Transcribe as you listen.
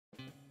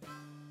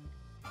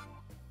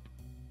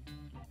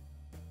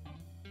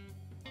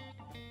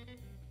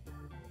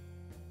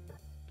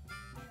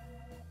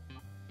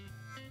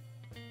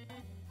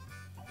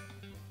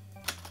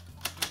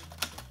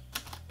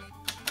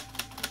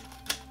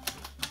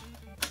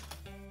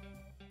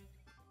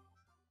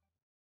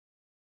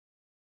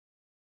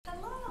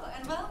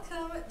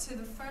to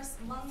the first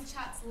Lung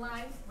Chats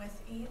Live with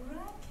Ian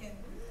Rankin.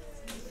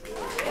 So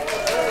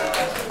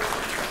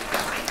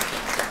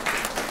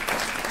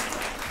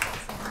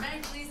we're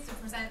very pleased to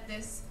present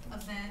this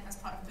event as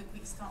part of Book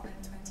Week Scotland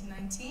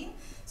 2019.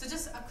 So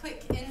just a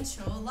quick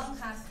intro,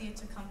 Lungha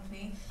Theatre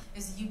Company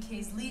is the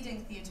UK's leading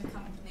theatre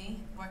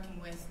company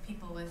working with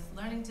people with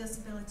learning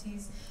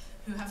disabilities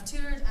who have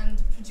toured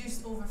and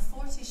produced over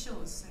 40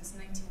 shows since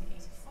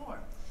 1984.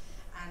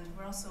 And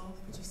we're also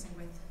producing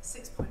with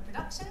 6 Point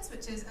Productions,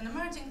 which is an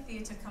emerging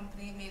theatre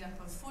company made up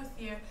of 4th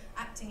year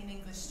acting and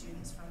English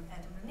students from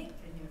Edinburgh-based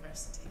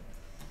University.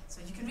 So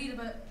you can read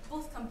about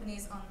both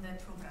companies on the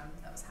programme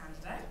that was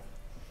handed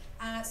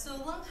out. So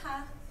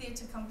Lungha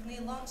Theatre Company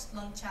launched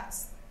Lung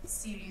Chats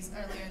series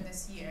earlier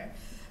this year,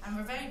 and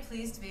we're very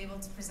pleased to be able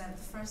to present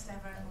the first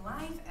ever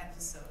live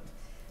episode.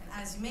 And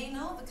as you may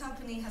know, the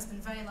company has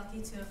been very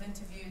lucky to have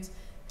interviewed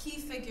key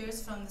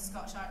figures from the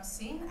Scottish arts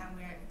scene, and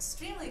we're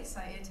extremely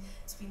excited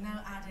to be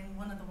now adding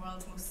one of the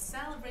world's most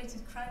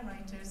celebrated crime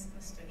writers,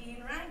 Mr.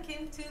 Ian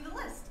Rankin, to the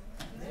list.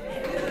 We've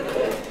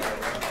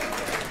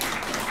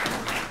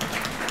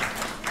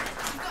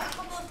got a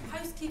couple of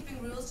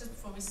housekeeping rules just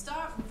before we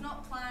start. We've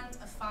not planned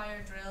a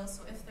fire drill,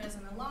 so if there's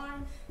an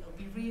alarm, it'll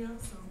be real,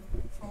 so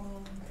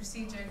follow the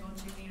procedure, go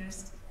to your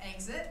nearest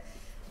exit.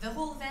 The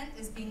whole event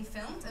is being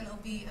filmed and it'll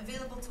be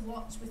available to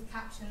watch with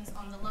captions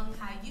on the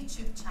Lungha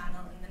YouTube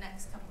channel in the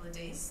next couple of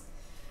days.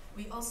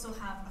 We also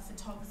have a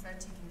photographer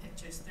taking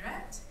pictures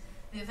throughout.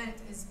 The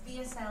event is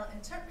BSL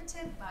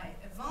interpreted by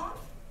Yvonne,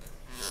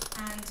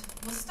 and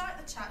we'll start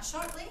the chat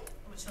shortly,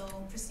 which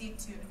will proceed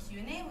to a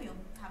Q&A. We'll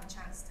have a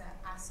chance to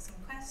ask some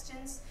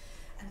questions,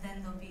 and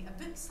then there'll be a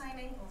book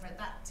signing over at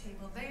that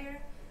table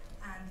there,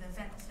 and the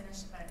event will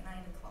finish about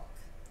 9 o'clock.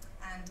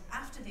 And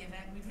after the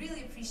event, we'd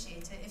really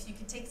appreciate it if you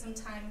could take some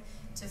time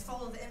to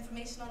follow the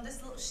information on this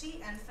little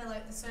sheet and fill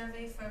out the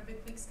survey for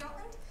Book Week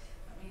Scotland.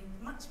 That would be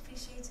much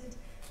appreciated.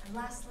 And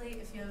lastly,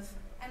 if you have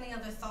any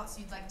other thoughts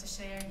you'd like to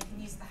share, you can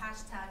use the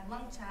hashtag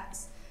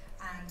LungChats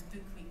and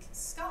Book Week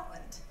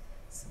Scotland.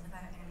 So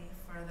without any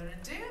further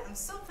ado, I'm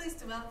so pleased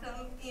to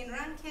welcome Ian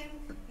Rankin,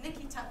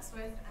 Nikki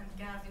Tuxworth and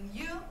Gavin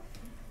Yule,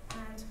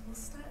 and we'll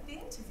start the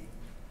interview.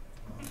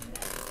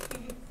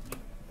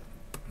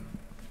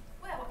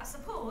 Well, I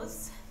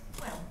suppose,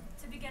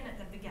 to begin at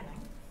the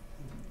beginning,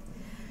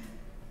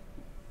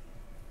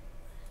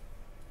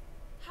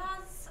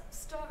 has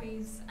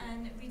stories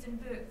and reading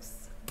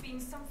books been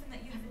something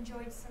that you have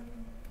enjoyed from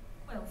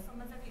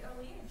a very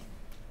early age?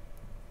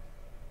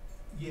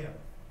 Yeah.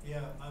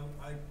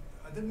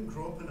 I didn't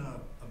grow up in a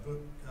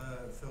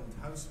book-filled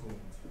household.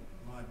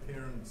 My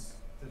parents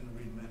didn't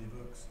read many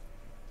books,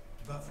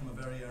 but from a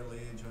very early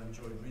age I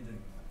enjoyed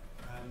reading.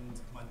 And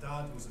my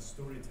dad was a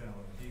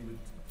storyteller. He would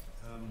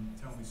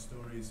tell me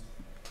stories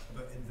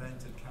about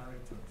invented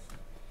characters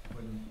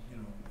when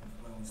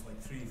I was like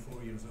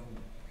 3-4 years old.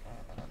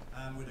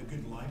 We had a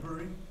good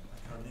library, a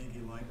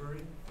Carnegie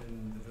library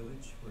in the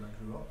village where I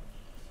grew up,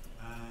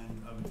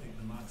 and I would take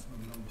the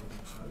maximum number of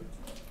books out,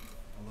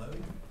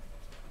 allowed.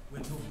 We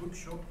had no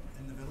bookshop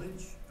in the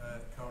village,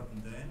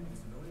 Carden Den was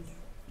the village,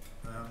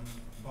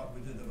 but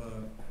we did have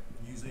a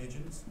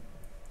newsagents,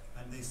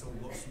 and they sold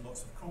lots and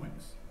lots of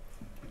comics.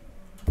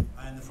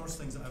 And the first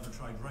things that I ever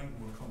tried writing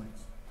were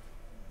comics.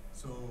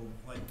 So,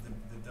 like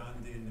the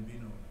Dandy and the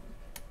Beano.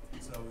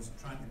 So I was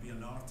trying to be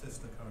an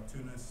artist, a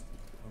cartoonist,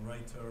 a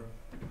writer,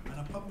 and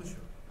a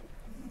publisher.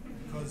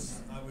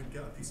 Because I would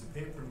get a piece of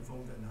paper and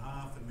fold it in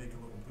half and make a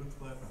little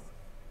booklet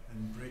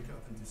and break it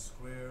up into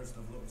squares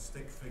and have little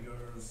stick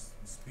figures,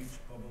 speech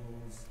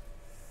bubbles.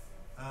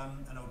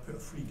 And I would put a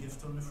free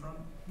gift on the front.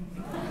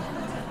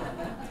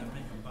 I'd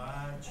make a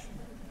badge,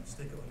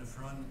 stick it on the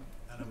front,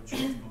 and I would show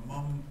it to my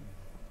mum,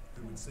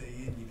 who would say,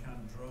 Ian, you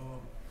can't draw.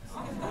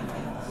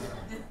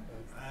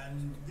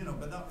 And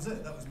but that was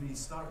it. That was me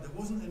started. It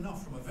wasn't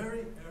enough from a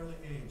very early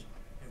age.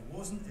 It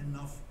wasn't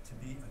enough to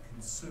be a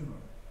consumer.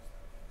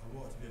 I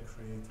wanted to be a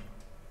creator.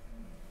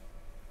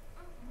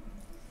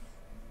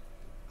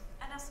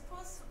 And I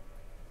suppose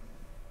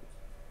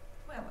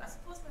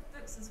with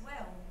books as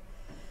well,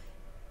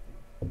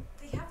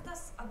 they have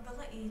this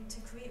ability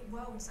to create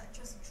worlds that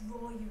just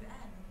draw you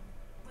in.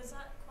 Was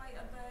that quite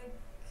a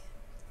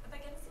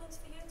big influence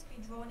for you to be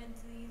drawn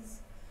into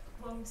these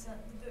worlds that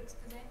the books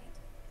presented?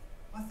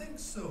 I think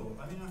so.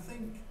 I mean, I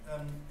think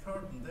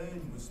Carden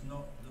Den was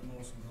not the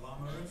most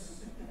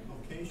glamorous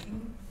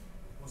location,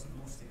 wasn't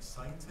the most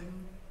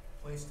exciting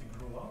place to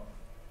grow up.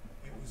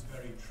 It was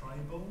very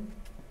tribal.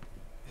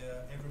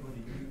 Everybody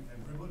knew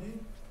everybody.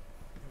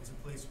 It was a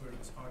place where it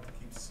was hard to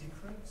keep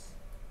secrets.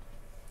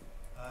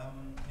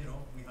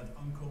 We had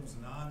uncles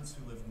and aunts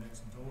who lived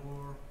next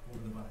door,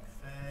 over the back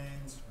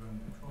fence, round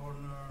the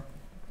corner.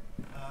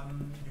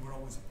 You were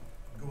always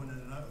going in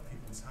and out of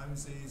people's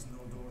houses,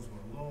 no doors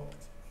were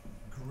locked.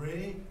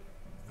 Great,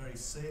 very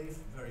safe,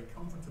 very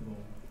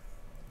comfortable.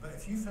 But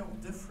if you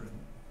felt different,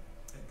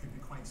 it could be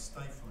quite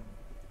stifling.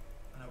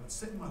 And I would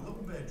sit in my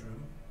little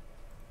bedroom,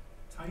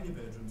 tiny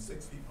bedroom,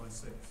 6 feet by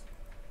 6,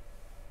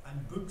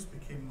 and books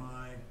became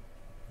my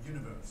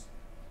universe.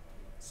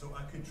 So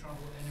I could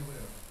travel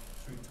anywhere.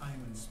 through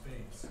time and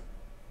space.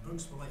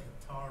 Books were like a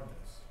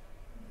TARDIS.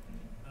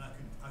 And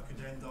I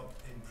could end up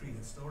in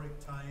prehistoric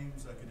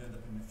times, I could end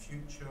up in the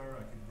future,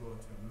 I could go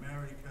to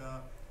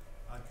America,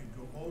 I could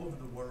go all over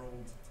the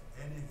world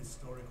to any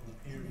historical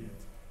period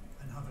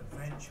and have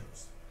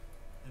adventures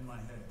in my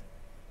head.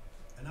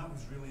 And that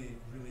was really,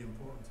 really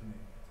important to me,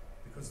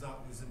 because that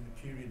was in the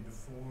period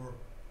before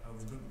I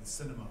was going to the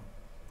cinema.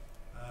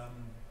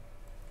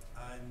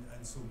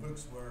 And so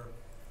books were,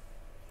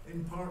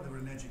 in part, they were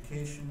an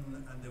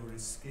education and they were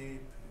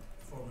escape,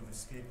 a form of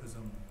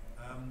escapism.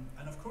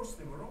 And of course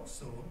they were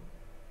also,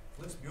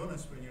 let's be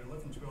honest, when you're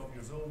 11, 12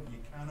 years old, you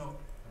cannot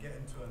get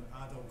into an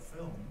adult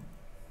film,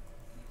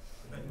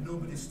 but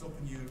nobody's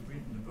stopping you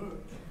reading the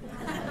book.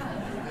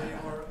 They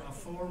were a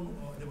form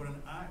of, they were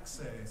an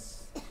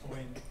access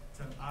point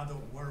to an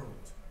adult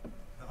world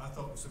that I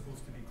thought was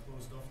supposed to be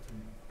closed off to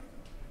me.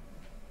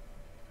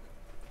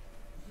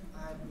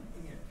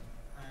 Ian,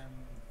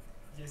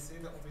 you say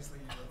that obviously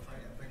you were quite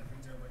a big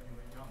reader when you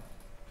were young,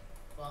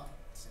 but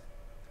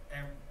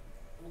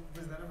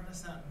was there ever a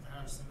certain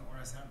person or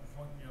a certain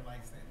point in your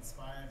life that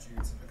inspired you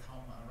to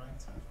become a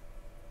writer?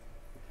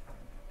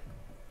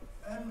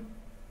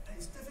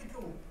 It's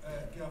difficult,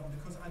 Gavin,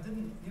 because I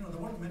didn't,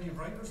 there weren't many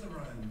writers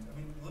around. I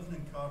mean, living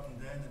in Carden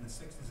in the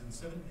 60s and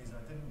 70s,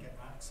 I didn't get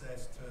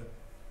access to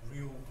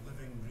real,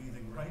 living,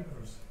 breathing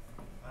writers.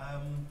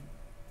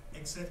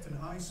 Except in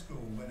high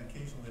school, when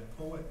occasionally a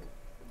poet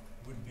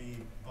would be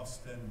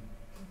bussed in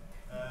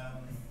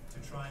to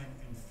try and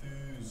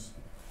enthuse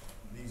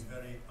these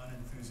very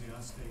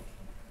unenthusiastic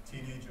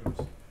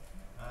teenagers.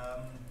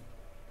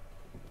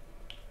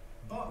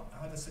 But I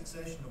had a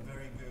succession of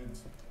very good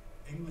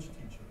English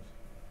teachers.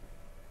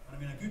 And I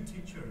mean, a good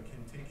teacher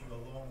can take you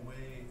a long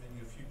way in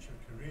your future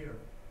career.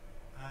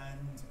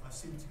 And I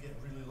seemed to get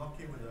really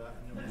lucky with that.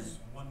 And there was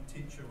one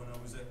teacher when I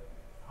was at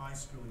high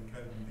school in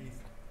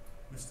Cowdenbeath,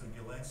 Mr.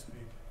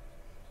 Gillespie,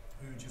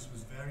 who just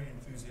was very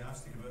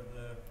enthusiastic about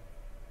the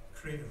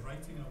creative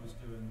writing I was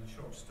doing, the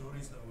short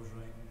stories that I was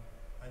writing,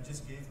 and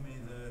just gave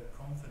me the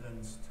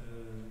confidence to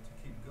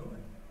keep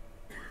going.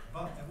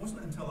 But it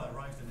wasn't until I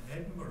arrived in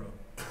Edinburgh,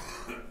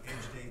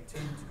 aged 18,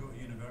 to go to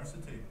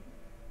university,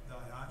 that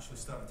I actually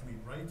started to meet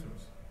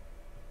writers.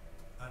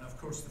 And of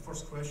course, the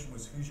first question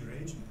was, who's your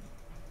agent?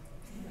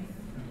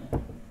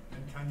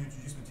 And can you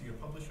introduce me to your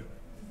publisher?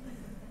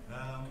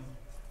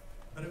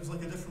 But it was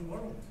like a different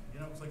world, it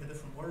was like a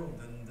different world,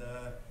 and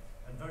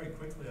very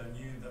quickly I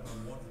knew that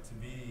I wanted to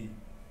be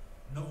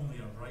not only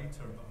a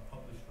writer, but a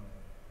published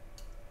writer.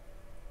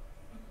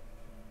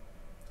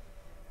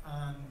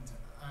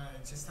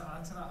 And just to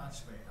add to that,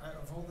 actually, out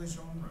of all the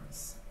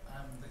genres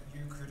that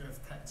you could have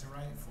picked to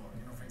write for,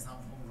 for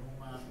example,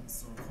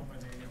 romance or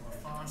comedy or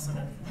farce,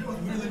 or you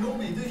don't really know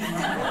me, do you?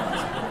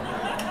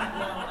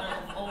 well,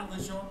 out of all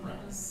the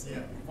genres, yeah.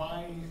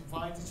 Why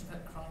did you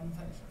pick crime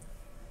fiction?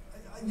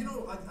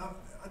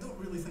 I don't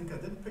really think I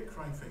did pick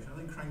crime fiction. I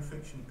think crime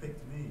fiction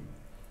picked me.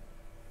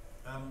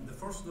 The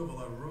first novel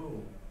I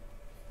wrote,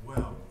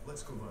 well,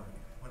 let's go back.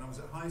 When I was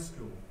at high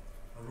school,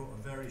 I wrote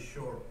a very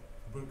short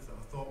book that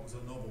I thought was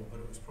a novel, but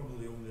it was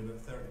probably only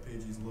about 30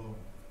 pages long,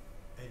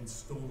 in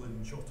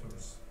stolen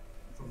jotters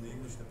from the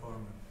English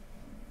department.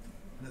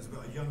 And it's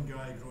about a young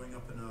guy growing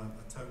up in a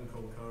town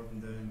called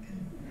Cardendale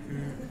who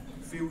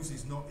feels he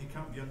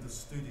can't be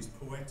understood, he's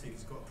poetic,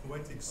 he's got a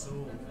poetic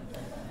soul,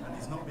 and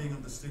he's not being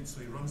understood, so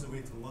he runs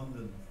away to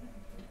London.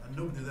 And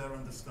nobody there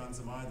understands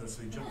him either,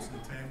 so he jumps in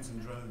the Thames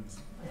and drowns.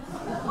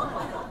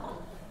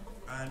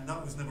 And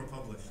that was never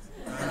published.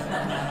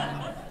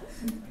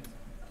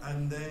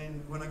 And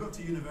then when I got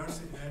to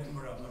university in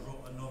Edinburgh, I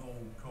wrote a novel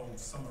called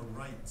Summer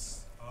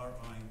Rites,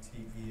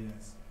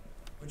 R-I-T-E-S,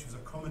 which was a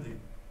comedy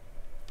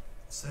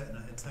set in a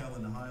hotel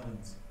in the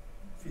Highlands,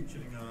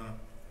 featuring a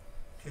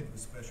kid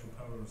with special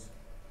powers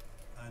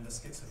and a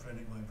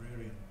schizophrenic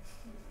librarian.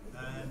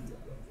 And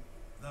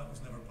that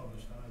was never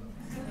published either.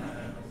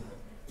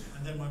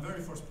 And then my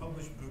very first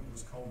published book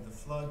was called The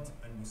Flood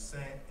and was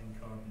set in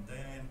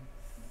Cardendale.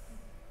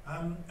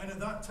 And at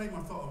that time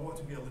I thought I wanted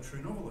to be a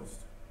literary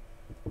novelist.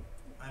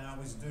 And I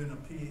was doing a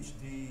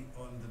PhD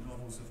on the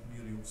novels of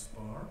Muriel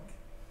Spark.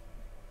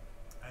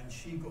 And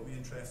she got me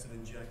interested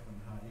in Jekyll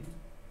and Hyde.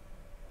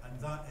 And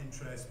that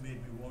interest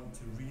made me want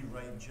to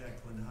rewrite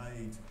Jekyll and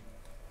Hyde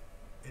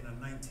in a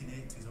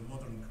 1980s, a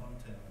modern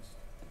context,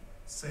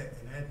 set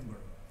in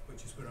Edinburgh,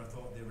 which is where I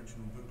thought the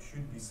original book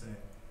should be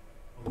set,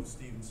 although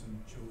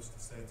Stevenson chose to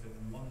set it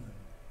in London.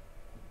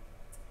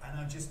 And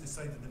I just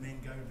decided the main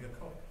guy would be a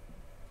cop.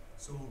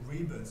 So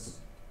Rebus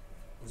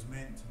was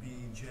meant to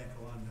be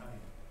Jekyll and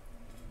Hyde.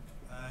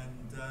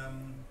 And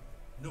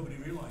nobody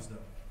realised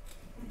that.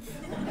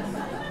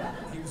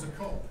 He was a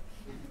cop.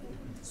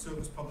 So it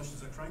was published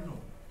as a crime novel.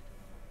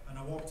 And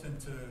I walked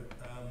into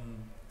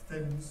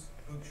Thim's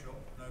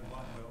bookshop, now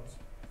Blackwell's,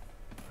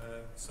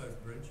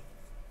 South Bridge,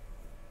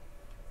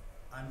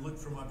 and looked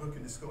for my book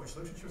in the Scottish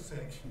literature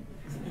section,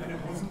 and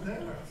it wasn't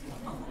there.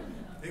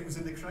 It was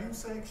in the crime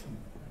section.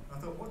 I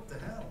thought, what the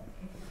hell?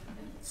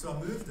 So I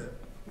moved it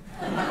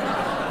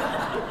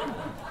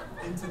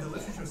into the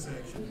literature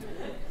section.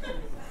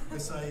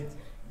 beside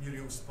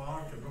Muriel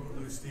Spark and Robert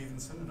Louis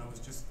Stevenson, and I was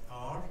just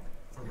R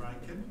for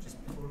Rankin,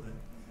 just before then.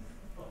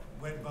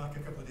 Went back a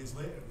couple of days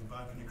later, it was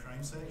back in the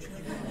crime section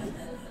again,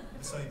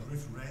 beside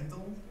Ruth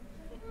Rendell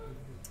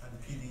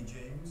and P.D.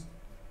 James.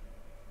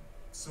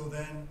 So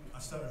then I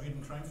started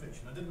reading crime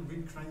fiction. I didn't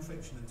read crime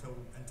fiction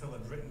until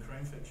I'd written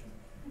crime fiction.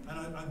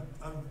 And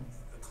I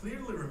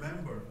clearly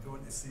remember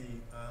going to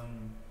see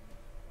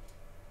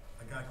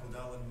a guy called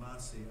Alan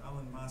Massey.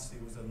 Alan Massey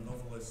was a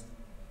novelist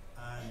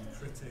and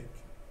critic.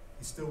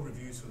 He still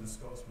reviews for The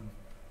Scotsman.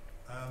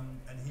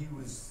 And he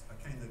was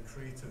a kind of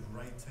creative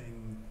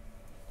writing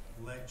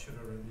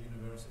lecturer at the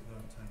university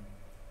at that time.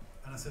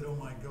 And I said, oh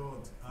my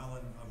God,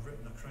 Alan, I've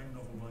written a crime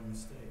novel by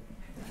mistake.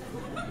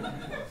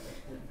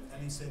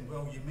 And he said,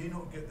 well, you may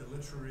not get the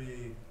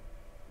literary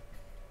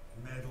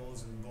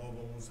medals and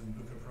baubles and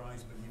Booker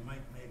Prize, but you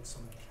might make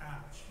some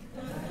cash.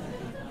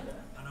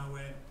 And I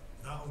went,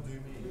 that'll do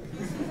me.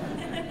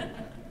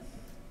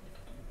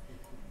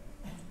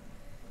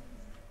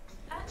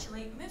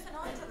 Actually, moving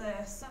on to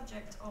the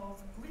subject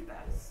of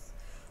Rebus,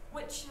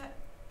 which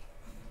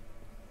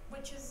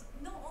is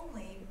not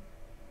only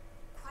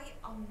quite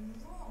a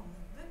long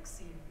book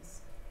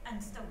series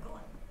and still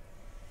going,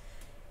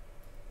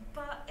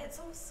 but it's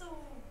also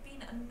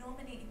been a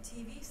nominated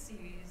TV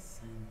series.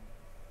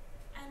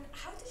 And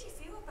how did you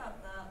feel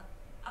about that?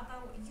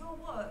 About your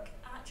work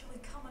actually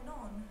coming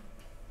on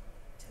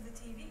to the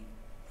TV?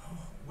 Oh,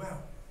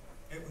 well,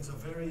 it was a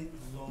very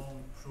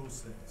long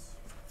process.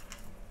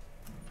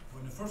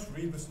 When the first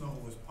Rebus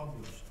novel was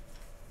published,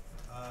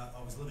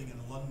 I was living in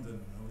London.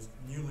 I was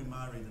newly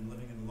married and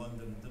living in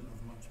London and didn't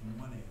have much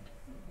money.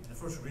 The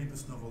first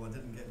Rebus novel I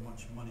didn't get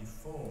much money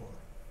for,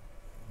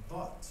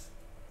 but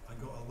I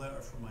got a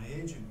letter from my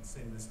agent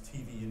saying there's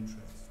TV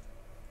interest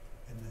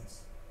in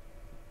this.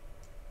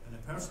 And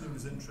the person who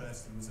was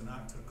interested was an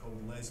actor called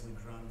Leslie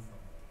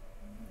Grantham.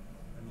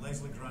 And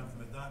Leslie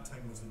Grantham at that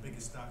time was the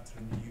biggest actor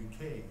in the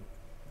UK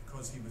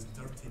because he was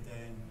Dirty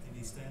Dan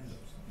in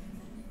EastEnders.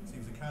 So he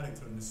was a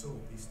character in the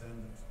soap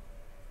EastEnders.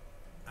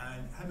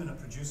 And him and a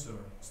producer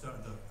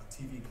started a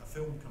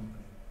film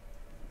company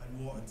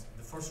and wanted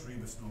the first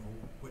Rebus novel,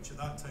 which at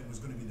that time was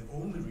going to be the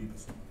only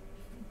Rebus novel.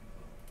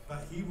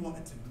 But he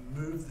wanted to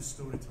move the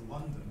story to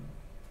London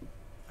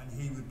and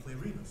he would play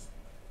Rebus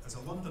as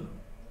a Londoner.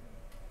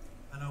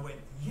 And I went,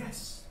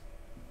 yes!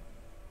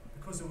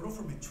 Because they were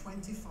offering me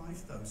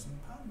 £25,000,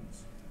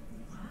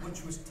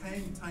 which was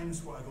 10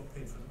 times what I got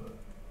paid for the book.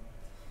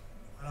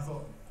 And I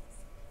thought,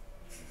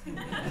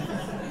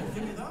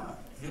 give me that.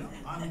 You know,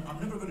 I'm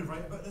never going to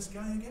write about this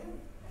guy again.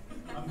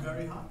 I'm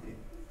very happy.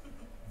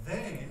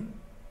 Then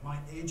my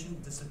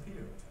agent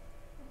disappeared.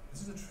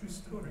 This is a true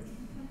story.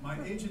 My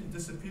agent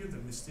disappeared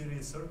in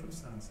mysterious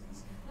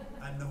circumstances,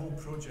 and the whole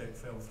project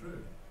fell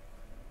through.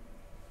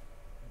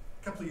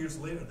 A couple of years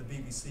later, the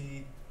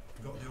BBC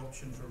got the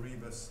option for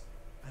Rebus,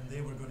 and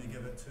they were going to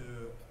give it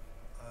to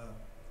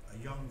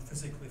a young,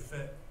 physically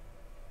fit,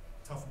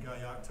 tough guy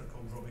actor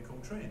called Robbie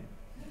Coltrane.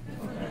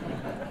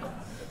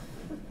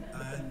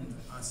 And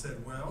I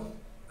said, well,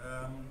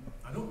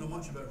 I don't know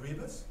much about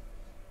Rebus,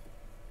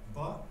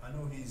 but I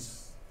know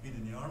he's been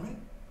in the army,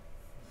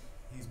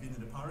 he's been in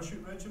the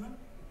parachute regiment,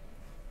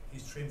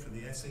 he's trained for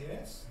the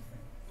SAS.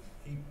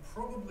 He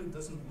probably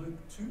doesn't look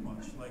too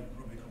much like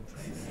Robbie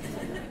Coltrane.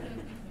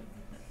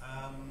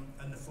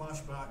 And the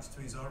flashbacks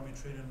to his army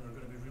training are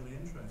going to be really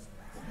interesting.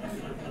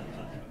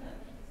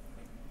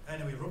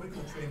 Anyway, Robbie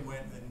Coltrane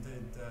went and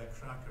did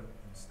Cracker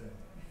instead.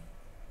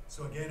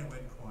 So again, it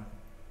went quiet.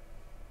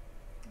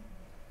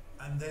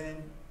 And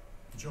then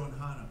John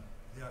Hannah,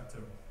 the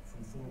actor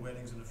from 4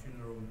 Weddings and a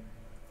Funeral,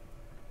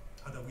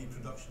 had a wee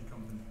production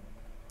company.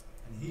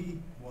 And he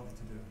wanted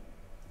to do it.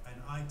 And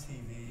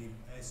ITV,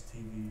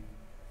 STV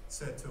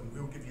said to him,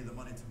 we'll give you the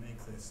money to make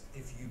this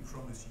if you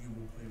promise you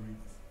will play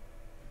Rebus.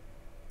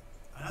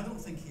 And I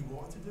don't think he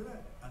wanted to do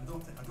it. I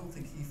don't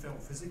think he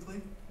felt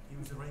physically he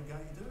was the right guy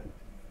to do it.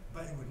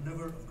 But it would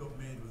never have got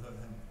made without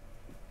him.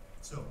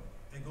 So,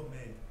 it got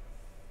made.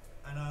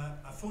 And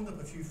I phoned up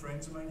a few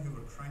friends of mine who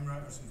were crime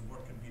writers whose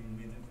work had been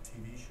made into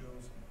TV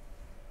shows.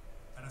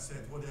 And I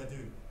said, what do I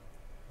do?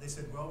 They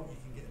said, well, you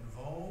can get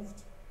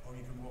involved or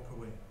you can walk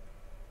away.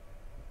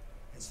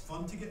 It's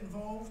fun to get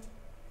involved,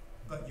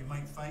 but you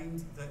might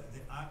find that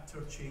the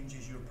actor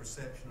changes your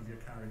perception of your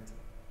character.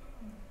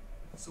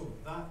 So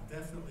that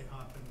definitely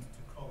happened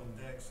to Colin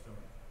Dexter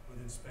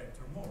with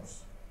Inspector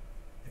Morse.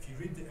 If you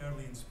read the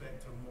early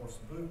Inspector Morse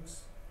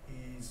books,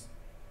 he's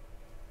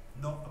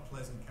not a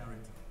pleasant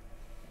character.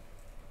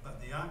 But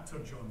the actor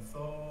John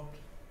Thaw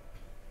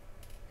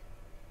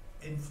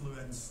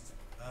influenced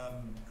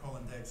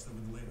Colin Dexter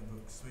with later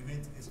books. So he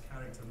made his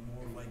character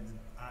more like the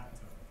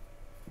actor.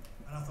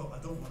 And I thought,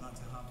 I don't want that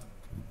to happen.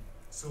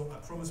 So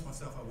I promised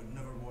myself I would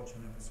never watch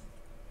an episode.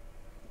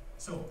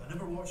 So I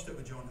never watched it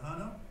with John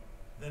Hannah.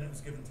 Then it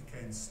was given to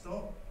Ken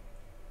Stott.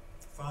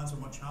 Fans were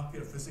much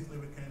happier physically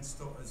with Ken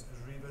Stott as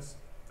Rebus.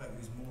 In fact, he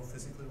was more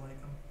physically like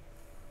him.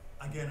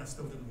 Again, I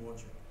still didn't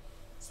watch it.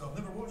 So I've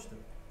never watched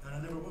it, and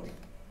I never will.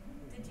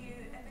 Did you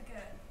ever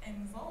get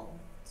involved?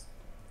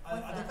 I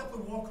had a couple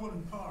of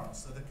walk-on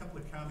parts. I had a couple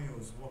of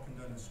cameos walking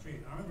down the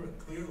street. I remember it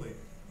clearly.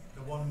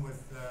 The one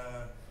with,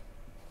 I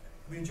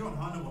mean, John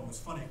Hannah one was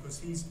funny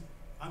because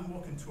I'm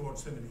walking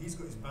towards him and he's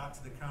got his back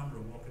to the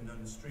camera walking down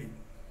the street,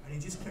 and he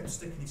just kept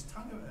sticking his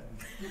tongue out at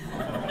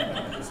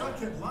me. So I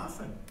kept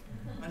laughing,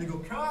 and he'd go,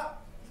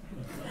 "Cut!"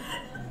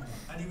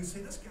 And he would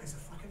say, "This guy's a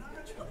fucking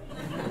amateur."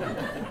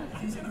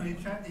 He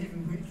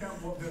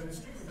can't walk down the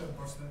street without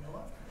bursting into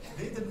laughter.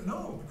 They didn't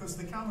know because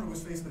the camera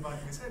was facing the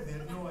back of his head. They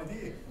had no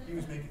idea he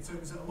was making. So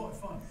it was a lot of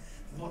fun.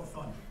 A lot of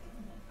fun.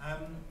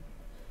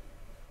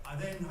 I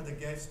then had a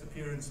guest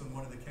appearance on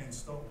one of the Ken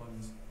Stock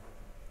ones,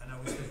 and I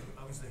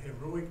was the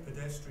heroic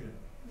pedestrian.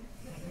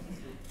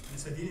 And he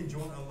said, "Ian, do you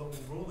want a little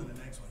role in the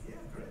next one?"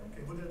 "Yeah, great.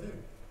 Okay, what do I do?"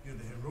 "You're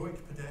the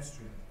heroic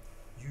pedestrian.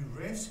 You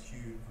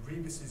rescue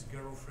Rebus's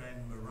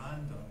girlfriend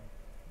Miranda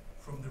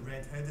from the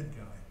red-headed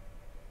guy."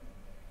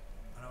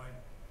 And I went,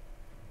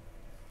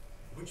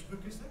 "Which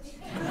book is this?"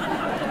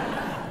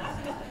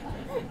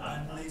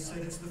 And they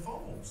said, "It's the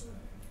Falls."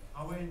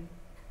 I went,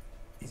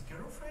 "His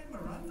girlfriend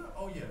Miranda?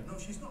 Oh yeah, no,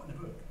 she's not in the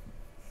book.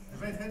 The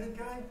red-headed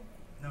guy?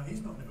 No,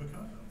 he's not in the book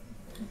either."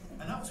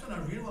 And that was when I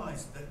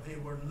realised that they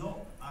were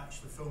not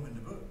actually filming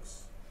the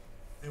books.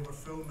 They were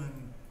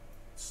filming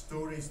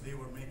stories they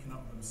were making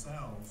up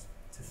themselves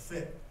to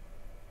fit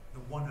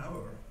the 1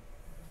 hour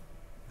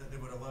that they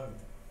were allowed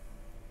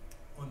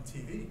on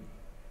TV.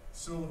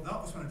 So that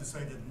was when I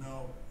decided,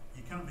 no,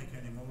 you can't make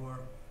any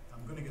more.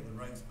 I'm going to get the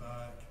rights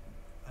back.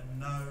 And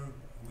now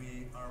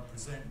we are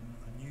presenting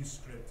a new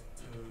script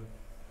to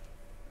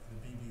the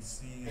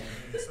BBC and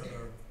various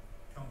other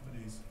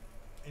companies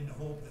in the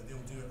hope that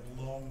they'll do it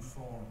long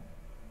form.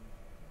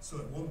 So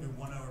it won't be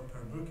 1 hour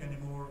per book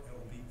anymore, it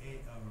will be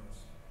 8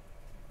 hours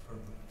per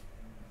book.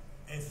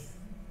 If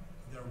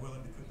they're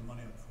willing to put the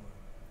money up for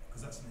it.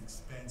 Because that's an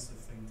expensive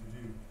thing to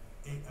do.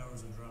 8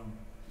 hours of drama.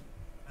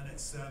 And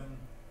it's,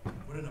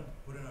 we're in a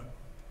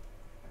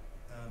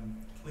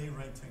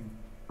playwriting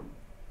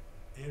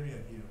area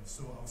here.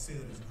 So I'll say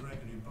that it's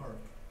Gregory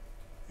Burke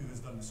who has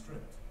done the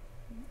script,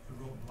 who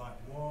wrote Black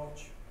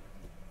Watch,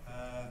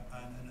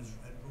 and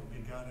wrote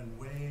Begarin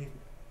Way,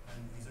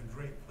 and he's a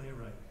great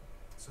playwright.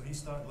 So he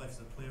started life as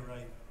a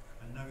playwright,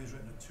 and now he's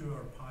written a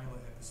 2-hour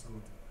pilot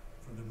episode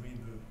for the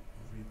reboot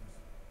of Rebus.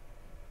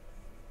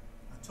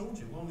 I told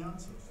you, long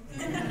answers.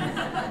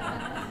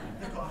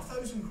 They've got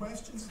 1,000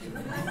 questions here.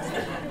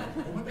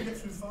 We'll maybe get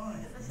through 5.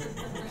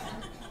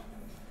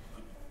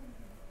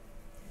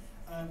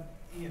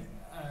 Ian,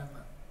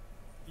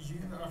 you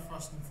are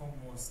first and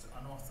foremost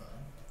an author,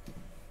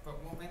 but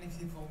what many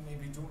people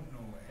maybe don't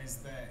know is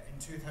that in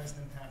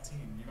 2013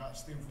 you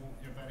actually wrote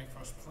your very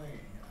first play,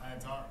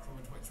 Dark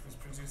Road, which was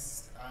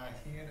produced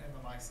here in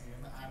the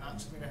Lyceum and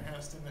actually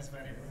rehearsed in this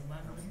very room,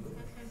 I believe.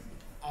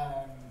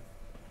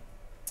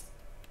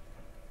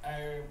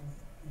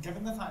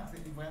 Given the fact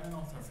that you were an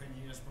author for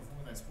years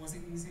before this, was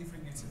it easy for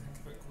you to think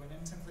about going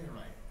into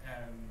playwriting,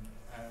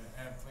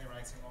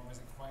 or was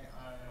it quite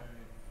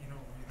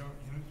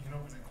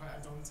was it quite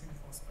a daunting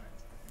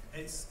prospect?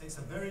 It's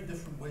a very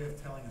different way of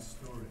telling a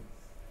story.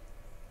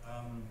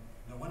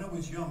 Now, when I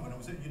was young, when I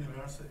was at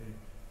university,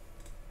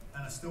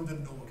 and I still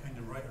didn't know what kind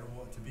of writer I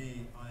wanted to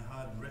be, I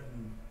had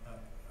written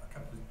a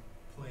couple of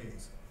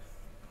plays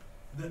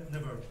that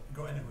never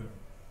got anywhere.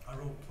 I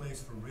wrote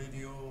plays for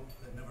radio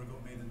that never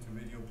got made into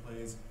radio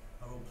plays.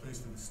 I wrote plays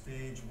for the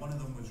stage. One of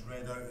them was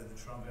read out at the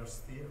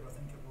Traverse Theatre, I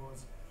think it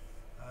was,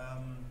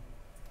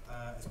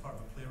 as part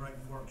of a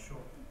playwriting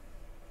workshop.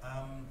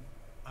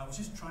 I was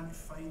just trying to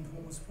find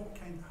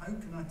how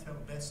can I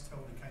best tell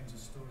the kinds of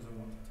stories I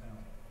want to tell.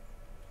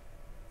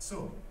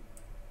 So,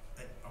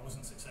 I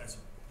wasn't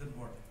successful, didn't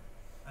work.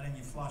 And then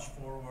you flash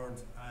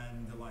forward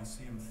and the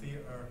Lyceum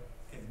Theatre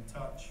get in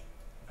touch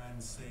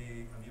and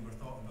say, have you ever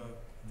thought about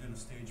doing a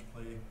stage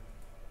play?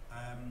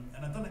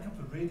 And I'd done a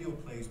couple of radio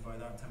plays by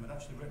that time. I'd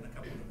actually written a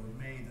couple that were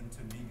made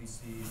into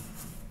BBC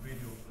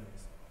radio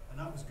plays. And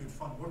that was good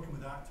fun. Working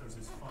with actors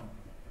is fun.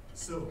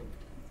 So,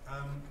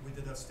 we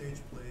did a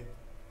stage play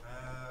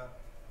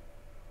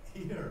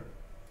here,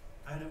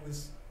 and it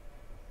was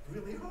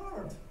really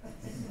hard.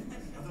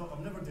 I thought,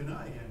 I'm never doing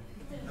that again.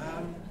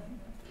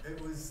 It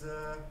was,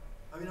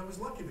 I mean, I was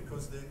lucky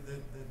because the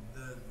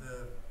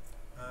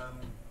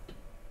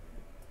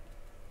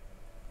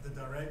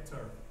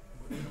director,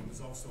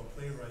 was also a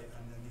playwright,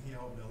 and then he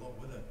helped me a lot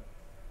with it.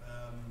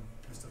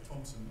 Mr.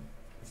 Thompson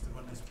used to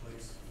run this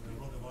place with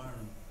a rod of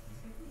iron,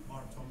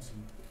 Mark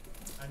Thompson.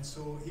 And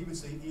so he would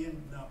say,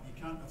 Ian, no, you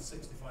can't have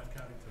 65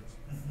 characters.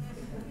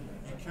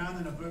 You can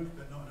in a book,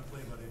 but not in a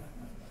play, buddy.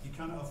 You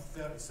can't have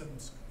 37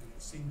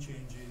 scene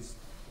changes,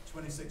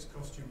 26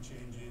 costume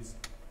changes,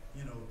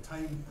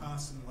 time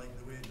passing like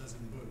the way it does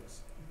in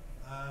books.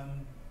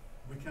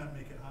 We can't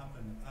make it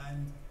happen.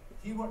 And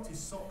he worked his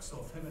socks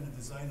off, him and the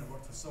designer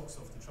worked his socks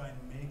off to try and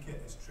make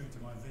it as true to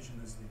my vision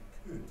as they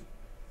could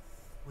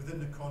within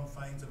the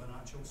confines of an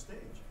actual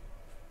stage.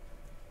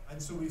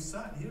 And so we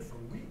sat here for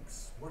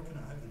weeks working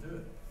out how to do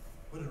it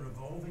with a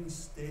revolving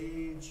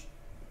stage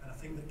and a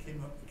thing that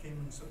came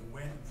and sort of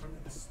went in front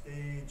of the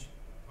stage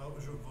while it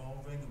was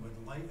revolving, and with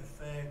light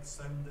effects,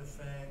 sound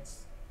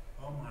effects.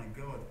 Oh my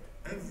God,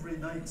 every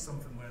night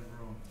something went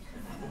wrong.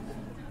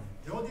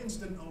 The audience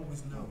didn't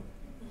always know.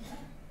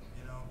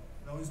 You know,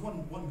 there was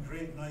one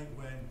great night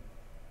when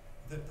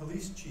the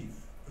police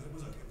chief,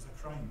 because it was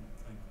a crime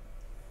thing,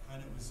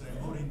 and it was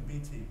Maureen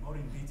Beattie.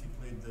 Maureen Beattie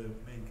played the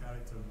main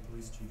character, the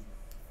police chief,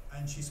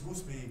 and she's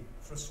supposed to be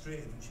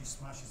frustrated and she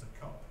smashes a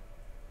cup.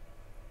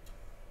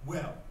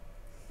 Well,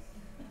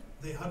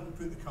 they hadn't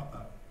put the cup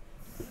out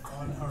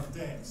on her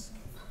desk,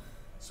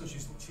 so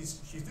she's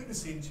doing the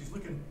scene. She's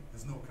looking.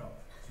 There's no cup.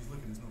 She's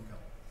looking. There's no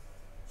cup.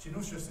 She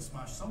knows she has to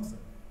smash something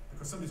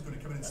because somebody's going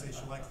to come in and say,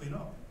 "Shall I clean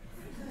up?"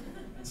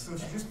 So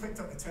she just picked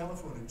up the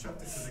telephone and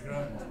chucked it to the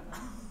ground.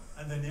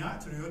 And then the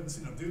actor who hadn't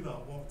seen her do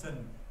that walked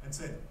in and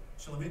said,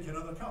 "Shall I make you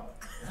another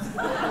cup?"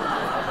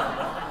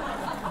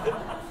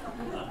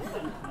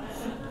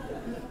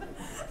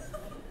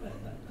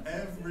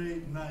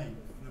 Every night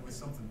there was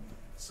something.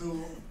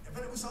 So,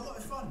 but it was a lot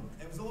of fun.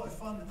 It was a lot of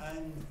fun,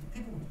 and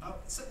people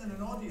sitting in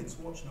an audience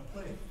watching a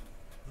play.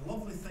 The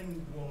lovely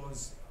thing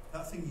was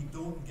that thing you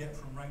don't get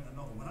from writing a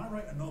novel. When I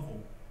write a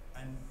novel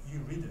and you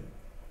read it,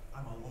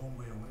 I'm a long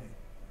way away.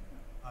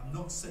 I'm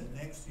not sitting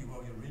next to you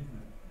while you're reading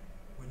it.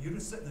 When you're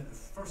sitting at the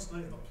first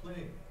night of a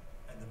play,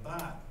 at the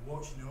back,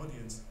 watching the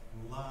audience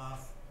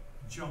laugh,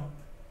 jump,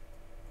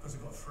 because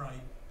they got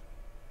fright,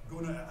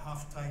 going out at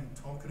half time,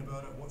 talking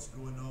about it, what's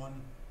going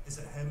on, is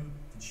it him,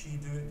 did she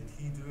do it, did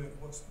he do it,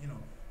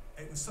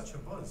 it was such a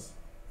buzz.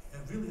 It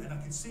really, and I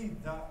could see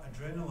that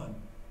adrenaline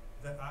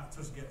that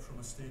actors get from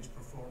a stage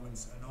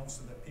performance, and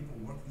also that people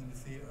working in the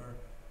theatre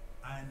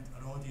and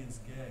an audience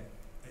get.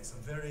 It's a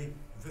very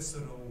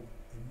visceral,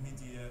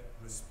 immediate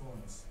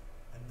response,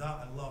 and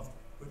that I loved,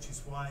 which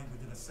is why we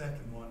did a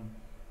second one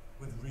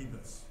with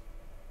Rebus,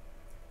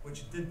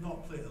 which did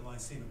not play at the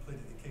Lyceum, it played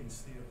at the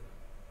King's Theatre.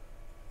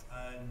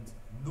 And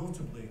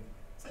notably,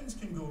 things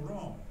can go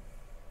wrong.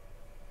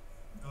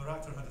 Our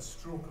actor had a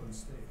stroke on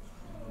stage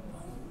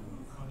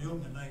on the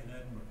opening night in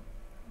Edinburgh.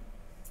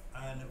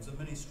 And it was a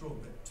mini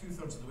stroke, but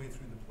 2/3 of the way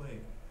through the play,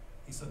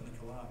 he suddenly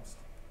collapsed.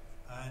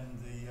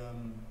 And the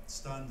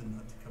stand-in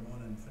had to come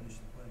on and finish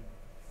the play.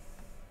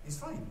 He's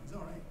fine, he's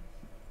all right.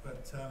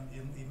 But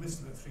he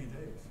missed about 3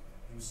 days.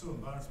 He was so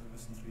embarrassed about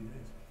missing 3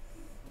 days.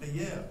 But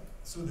yeah,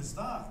 so there's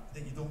that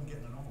you don't get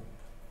in a novel.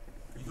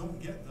 You don't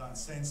get that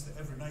sense that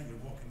every night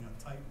you're walking a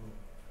tightrope.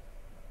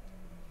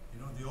 You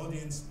know, the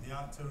audience, the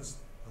actors,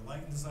 the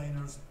lighting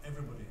designers,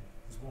 everybody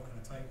is walking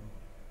a tightrope,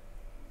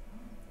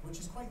 which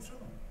is quite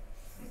thrilling.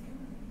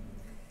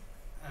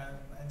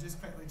 And just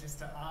quickly, just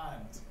to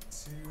add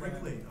to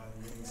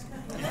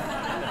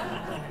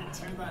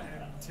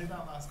to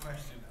that last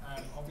question.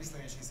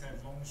 Obviously, as you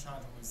said, Long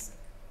Shadows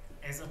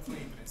is a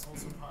play, but it's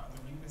also part of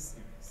the Rebus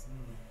series.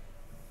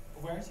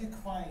 Where do you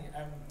quite,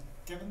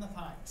 given the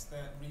fact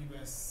that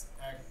Rebus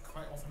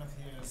quite often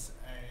appears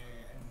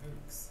in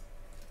books,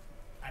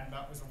 and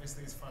that was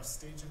obviously his first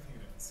stage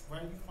appearance,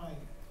 were you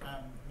quite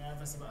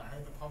nervous about how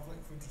the public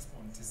would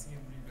respond to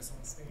seeing Rebus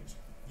on stage?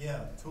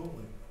 Yeah,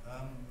 totally,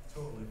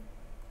 totally.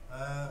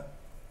 I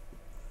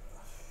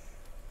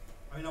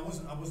mean, I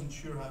wasn't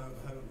sure how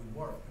it would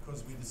work,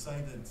 because we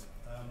decided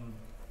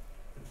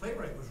the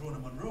playwright was Rona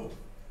Munro,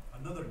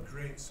 another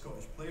great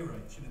Scottish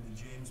playwright. She did the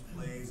James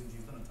plays, and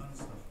she's done a ton of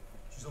stuff.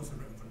 She's also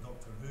written for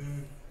Doctor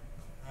Who,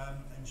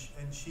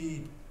 and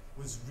she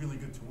was really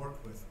good to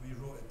work with. We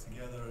wrote it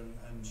together,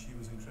 and she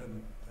was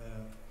incredibly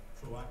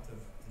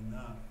proactive in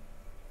that.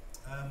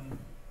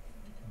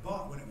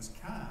 But when it was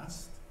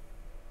cast,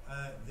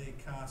 they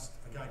cast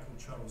a guy called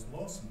Charles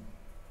Lawson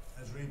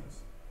as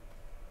Rebus,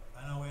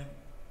 and I went,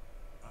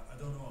 I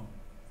don't know him.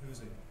 Who is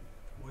he?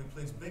 Well, he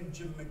plays Big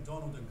Jim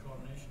McDonald in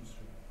Coronation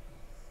Street.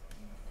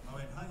 I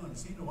went, hang on,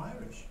 is he no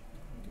Irish?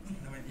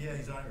 And I went, yeah,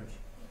 he's Irish.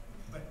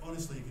 But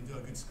honestly, he can do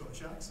a good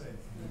Scottish accent.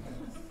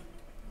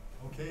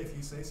 Okay, if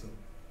you say so.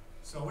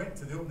 So I went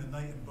to the opening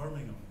night in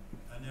Birmingham,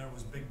 and there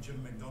was Big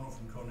Jim McDonald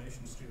from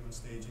Coronation Street on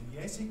stage, and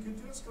yes, he could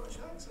do a Scottish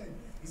accent.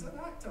 He's an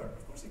actor,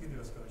 of course he could do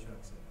a Scottish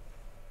accent.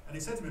 And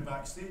he said to me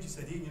backstage, he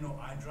said, Ian, you know,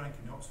 I drank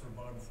in the Oxford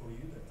bar before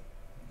you did.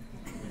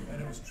 And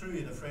it was true.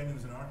 He had a friend who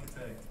was an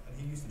architect, and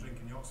he used to drink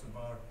in the Oxford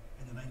bar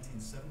in the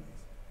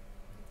 1970s,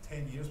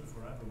 10 years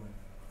before I ever went.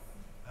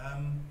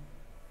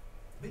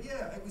 But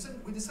yeah,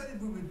 we decided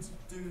we would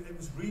do, it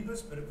was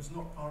Rebus, but it was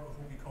not part of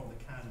what we call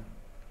the canon.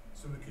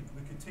 So we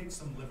could take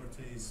some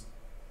liberties.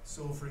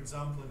 So for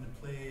example, in the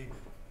play,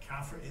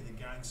 Cafferty, the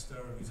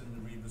gangster who's in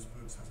the Rebus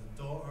books, has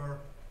a daughter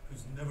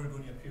who's never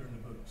going to appear in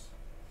the books.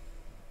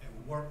 It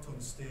worked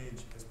on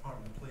stage as part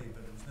of the play,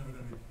 but it was never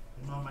going to be,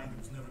 in my mind, it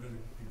was never going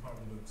to be part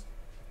of the books.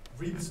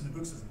 Rebus in the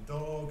books is a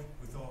dog.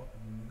 We thought,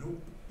 nope,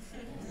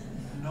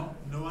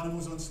 no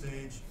animals on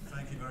stage,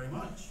 thank you very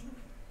much.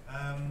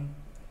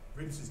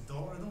 Rebus's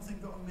daughter, I don't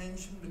think got a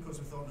mention, because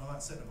we thought, no,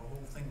 that's set up a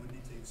whole thing we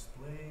need to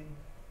explain.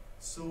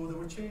 So there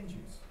were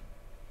changes.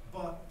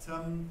 But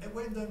it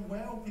went down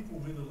well, people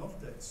really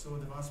loved it, so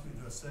they've asked me to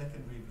do a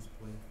second Rebus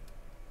play,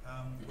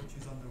 which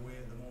is underway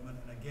at the moment,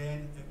 and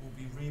again, it will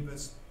be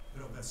Rebus, but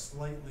it'll be a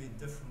slightly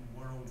different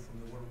world from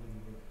the world of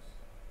the books.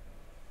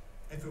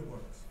 If if it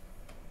works.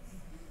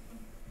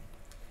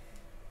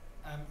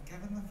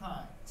 Given the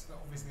fact that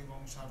obviously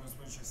Long Shadows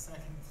was your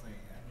second play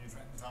and you'd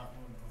written Dark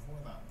Road before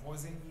that,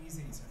 was it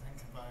easy to think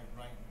about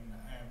writing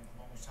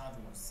Long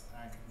Shadows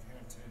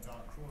compared to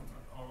Dark Road,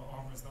 or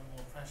was there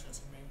more pressure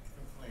to make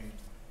the play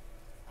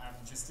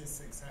just as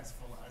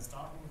successful as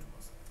Dark Road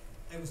was?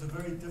 It was a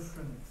very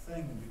different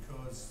thing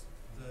because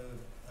the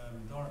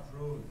Dark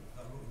Road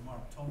that I wrote with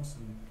Mark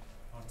Thompson,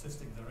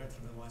 artistic director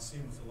of the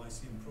Lyceum, was a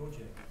Lyceum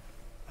project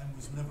and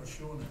was never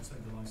shown outside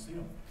the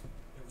Lyceum.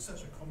 It was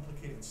such a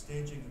complicated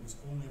staging, it was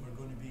only ever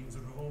going to be, it was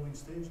a revolving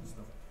stage and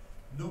stuff.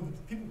 No, but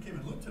people came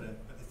and looked at it,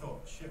 but they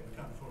thought, shit, we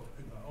can't afford to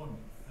put that on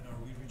in our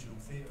wee regional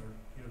theatre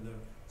here and there.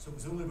 So it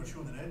was only ever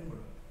shown in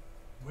Edinburgh.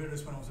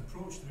 Whereas when I was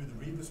approached through the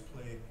Rebus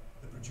play,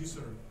 the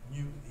producer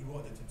knew he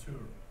wanted it to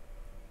tour.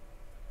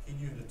 He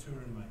knew it had a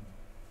tour in mind.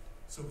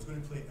 So it was going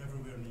to play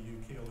everywhere in the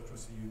UK, all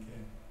across the UK.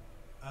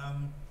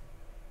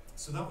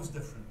 So that was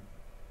different.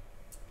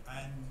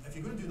 And if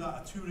you're going to do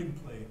that, a touring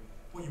play,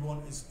 what you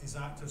want is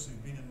actors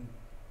who've been in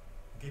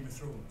Game of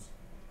Thrones.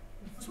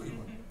 That's what you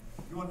want.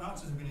 You want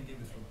actors who've been in Game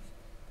of Thrones.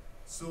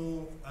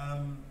 So,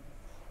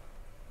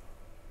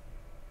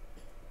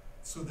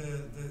 so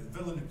the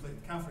villain who played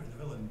Caffrey,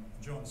 the villain,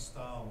 John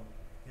Stahl,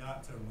 the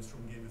actor, was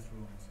from Game of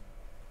Thrones.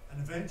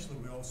 And eventually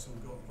we also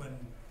got, when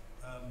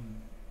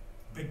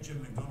Big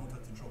Jim McDonald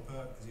had to drop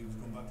out because he was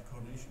going back to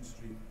Coronation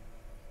Street,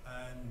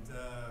 and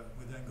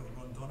we then got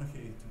Ron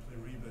Donaghy to play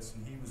Rebus,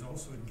 and he was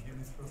also in Game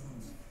of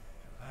Thrones.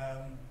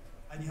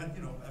 And you had,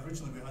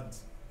 originally we had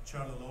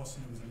Charlie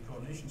Lawson, who was in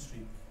Coronation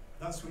Street.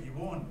 That's what you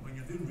want when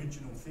you're doing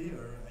regional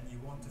theatre and you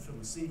want to fill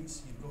the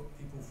seats. You've got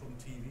people from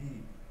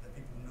TV that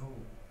people know.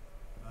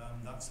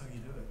 That's how you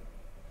do it.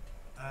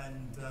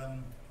 And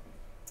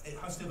it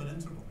has to have an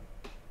interval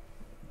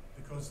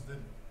because the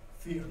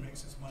theatre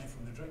makes its money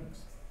from the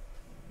drinks.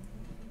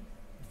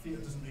 The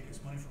theatre doesn't make its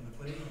money from the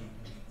playground.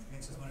 It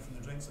makes its money from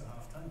the drinks at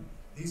half time.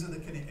 These are the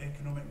kind of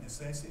economic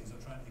necessities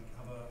of trying to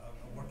have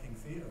a working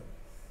theatre.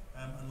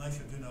 Unless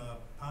you're doing a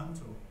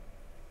panto,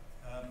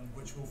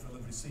 which will fill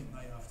every seat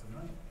night after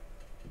night.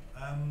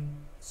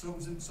 So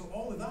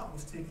all of that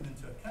was taken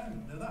into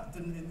account. Now that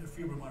didn't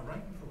interfere with my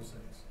writing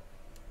process.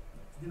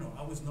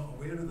 I was not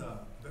aware of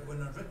that. But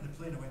when I'd written the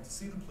play and I went to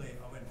see the play,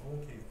 I went,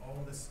 okay,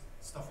 all this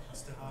stuff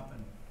has to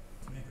happen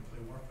to make a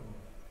play workable.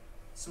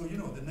 So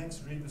the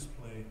next Rebus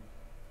play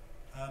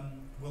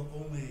will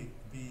only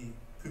be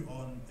put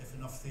on if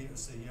enough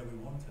theatres say, yeah, we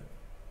want it.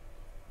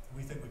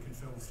 We think we can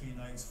fill 3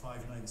 nights,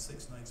 5 nights,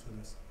 6 nights with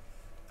this.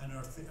 And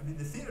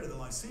the theatre at the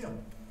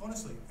Lyceum,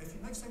 honestly,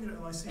 next time you're at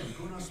the Lyceum,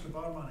 go and ask the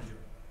bar manager.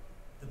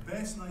 The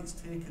best nights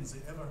takens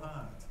they ever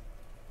had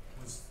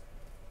was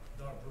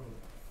Dark Road.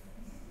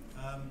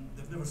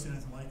 They've never seen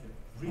anything like it.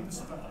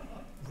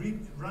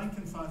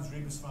 Rankin fans,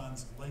 Rebus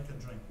fans like a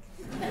drink.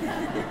 And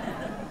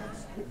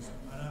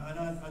I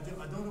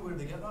don't know where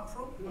they get that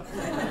from.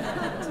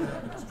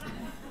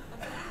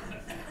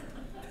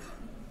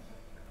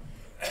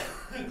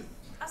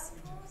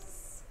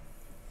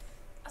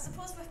 I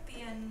suppose with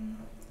being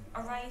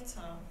a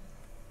writer,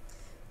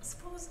 I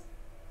suppose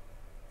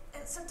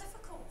it's a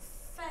difficult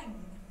thing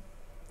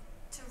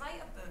to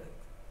write a book,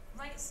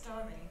 write a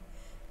story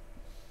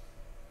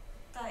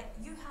that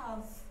you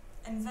have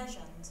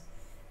envisioned,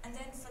 and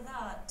then for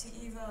that to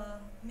either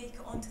make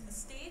it onto the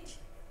stage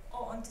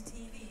or onto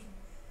TV.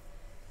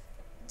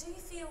 Do you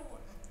feel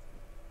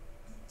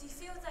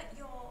that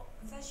your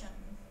vision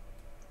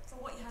for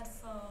what you had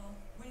for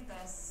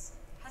Rebus,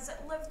 has it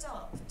lived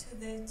up to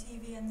the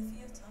TV and the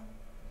theatre?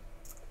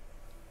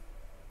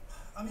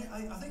 I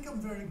think I'm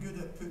very good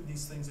at putting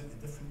these things into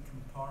different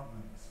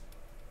compartments.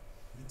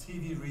 The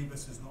TV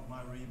Rebus is not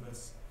my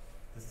Rebus.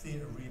 The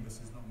theatre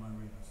Rebus is not my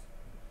Rebus.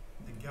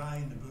 The guy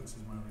in the books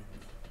is my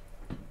Rebus.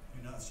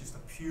 It's just a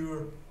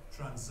pure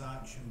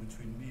transaction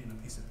between me and a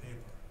piece of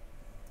paper,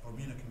 or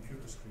me and a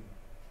computer screen.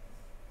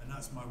 And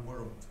that's my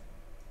world.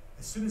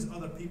 As soon as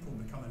other people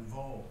become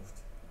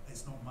involved,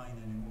 it's not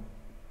mine anymore.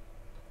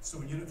 So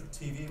when you're in it for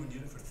TV, when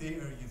you're in it for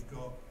theatre, you've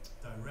got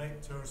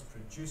directors,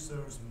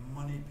 producers,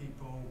 money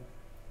people,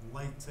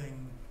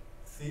 lighting,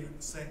 theatre,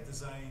 set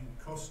design,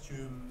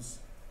 costumes,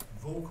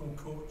 vocal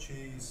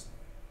coaches,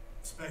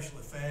 special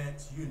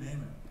effects, you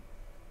name it.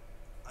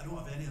 I don't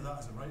have any of that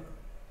as a writer.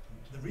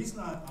 The reason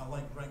I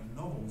like writing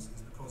novels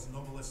is because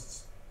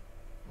novelists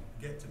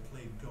get to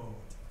play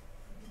God.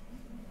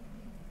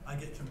 I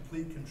get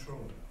complete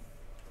control.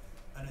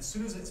 And as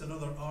soon as it's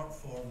another art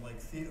form like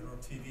theatre or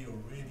TV or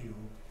radio,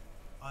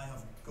 I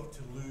have got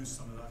to lose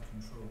some of that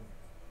control.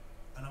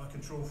 And I'm a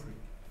control freak.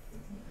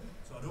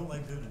 So I don't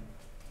like doing it.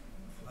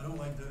 I don't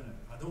like doing it.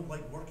 I don't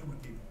like working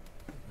with people.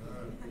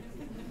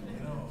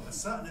 I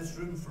sat in this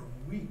room for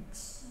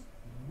weeks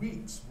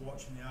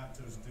watching the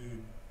actors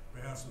do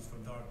rehearsals for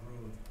Dark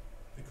Road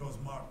because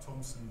Mark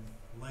Thompson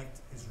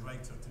liked his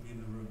writer to be in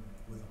the room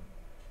with him.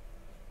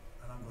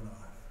 And I'm going to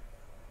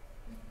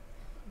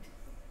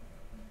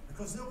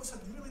because they always had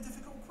really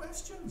difficult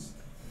questions.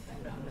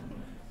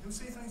 They'll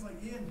say things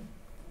like, Ian,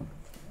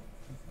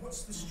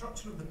 what's the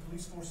structure of the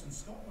police force in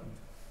Scotland?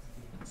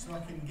 so I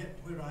can get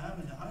where I am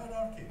in the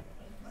hierarchy?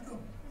 I go,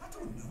 I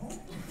don't know.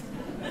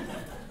 I don't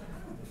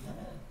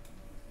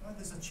know.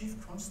 There's a chief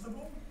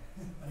constable,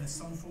 and there's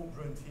some folk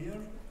round here,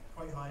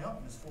 quite high up,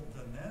 and there's folk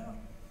down there, and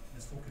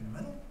there's folk in the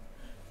middle.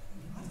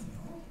 I don't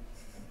know.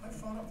 How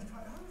far up the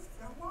track?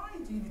 Why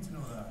do you need to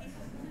know that?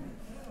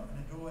 Yeah, and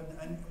I go,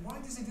 and why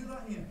does he do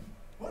that, Ian?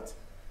 What?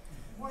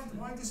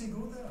 Why does he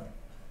go there?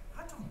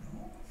 I don't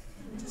know.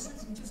 He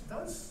just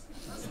does.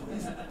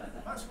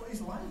 That's what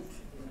he's like.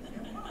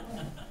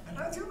 And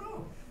I don't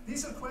know.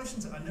 These are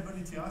questions that I never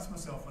need to ask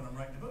myself when I'm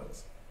writing the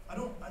books.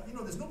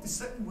 There's nobody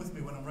sitting with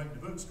me when I'm writing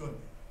the books going,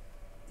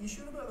 are you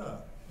sure about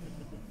that?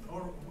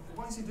 Or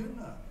why is he doing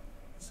that?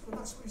 So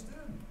that's what he's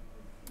doing.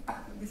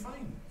 It'll be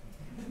fine.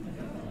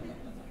 Yeah.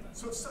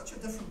 So it's such a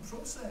different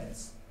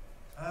process.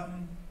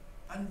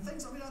 And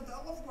things, I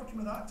love working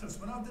with actors.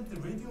 When I did the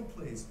radio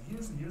plays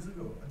years and years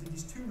ago, I did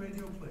these 2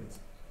 radio plays,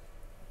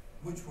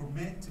 which were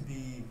meant to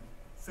be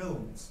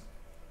films.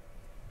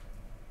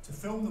 To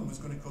film them was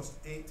going to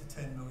cost £8 to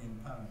 £10 million.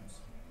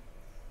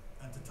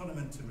 And to turn them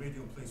into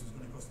radio plays was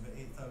going to cost about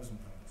 £8,000.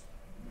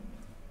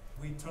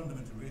 We turned them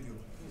into radio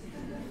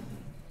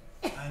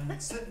plays.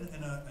 And sitting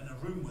in a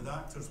room with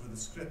actors with a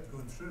script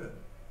going through it,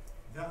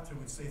 the actor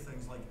would say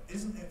things like,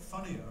 isn't it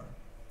funnier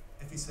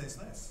if he says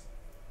this?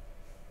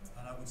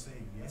 And I would say,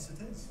 yes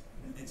it is.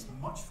 It's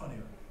much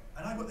funnier.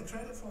 And I got the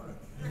credit for it.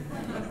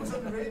 When it was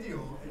on the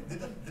radio, they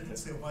didn't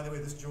say, oh, by the way,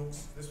 this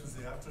was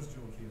the actor's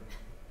joke here.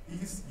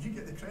 You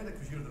get the credit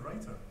because you're the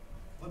writer.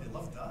 Bloody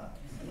loved that.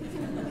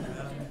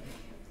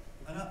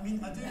 And I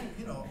do,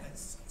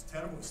 it's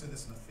terrible to say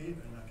this in a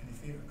theatre, in a kind of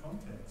theatre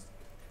context.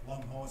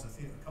 Long Haul is a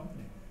theatre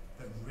company,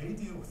 but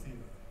radio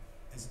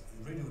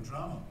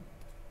drama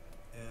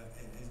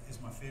is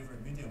my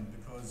favourite medium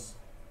because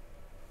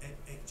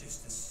it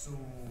just is so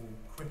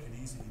quick and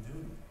easy to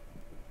do.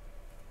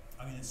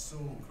 It's so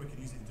quick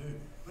and easy to do.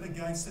 With a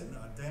guy sitting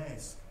at a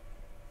desk,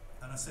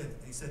 and he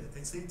said,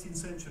 it's 18th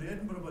century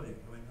Edinburgh, buddy.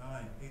 I went,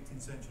 aye,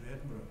 18th century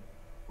Edinburgh.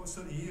 What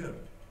sort of year?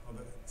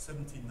 About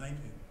 1790.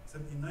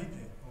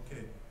 1790,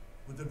 okay.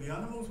 Would there be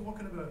animals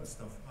walking about and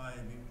stuff? Aye,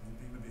 there'd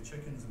be maybe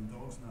chickens and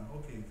dogs and that.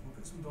 Okay, we'll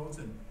put some dogs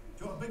in. Do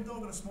you want a big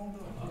dog or a small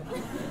dog?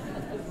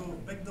 You go,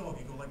 big dog,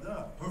 you go like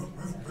that.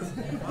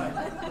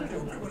 Aye, okay,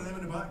 we'll put one of them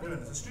in the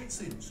background. It's a street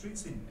scene.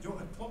 Do you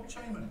want a clock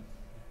chiming?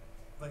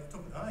 Like,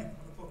 aye,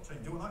 a clock chime.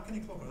 Do you want that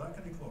kind of clock or that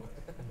kind of clock?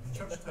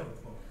 Church tower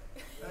clock.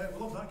 We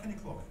love that kind of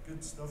clock.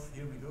 Good stuff,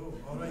 here we go.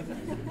 Alright,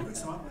 put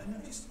some up,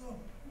 and just go.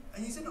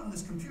 And he's in it on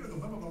this computer going,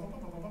 blah, blah, blah, blah,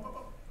 blah, blah, blah,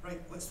 blah.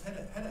 Right, let's hit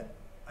it.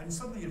 And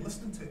suddenly you're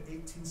listening to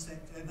 18th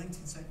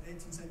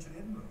century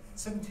Edinburgh,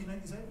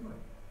 1790s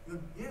Edinburgh. You're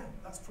going, yeah,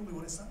 that's probably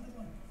what it sounded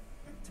like.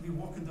 To be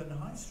walking down the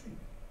high street.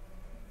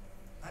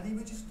 And he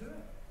would just do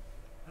it.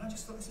 And I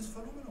just thought, this is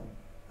phenomenal.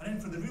 And then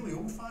for the really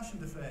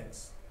old-fashioned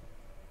effects,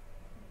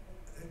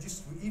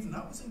 even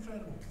that was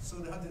incredible. So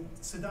they had the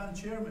sedan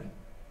chairmen.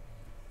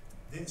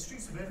 The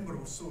streets of Edinburgh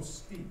were so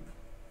steep,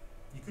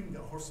 you couldn't get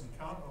a horse and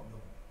cart up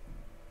them,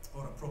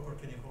 or a proper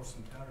kind of horse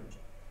and carriage.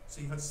 So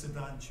you had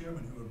sedan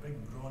chairmen who were big,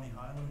 brawny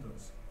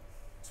Highlanders,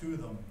 2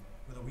 of them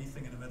with a wee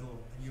thing in the middle,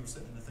 and you were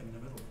sitting in the thing in the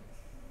middle.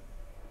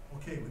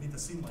 Okay, we need a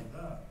scene like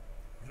that.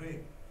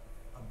 Great.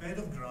 A bed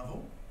of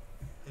gravel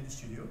in the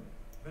studio,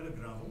 bed of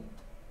gravel,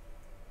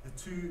 the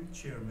 2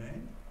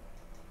 chairmen,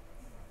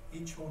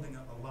 each holding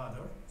a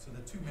ladder, so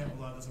the 2 metal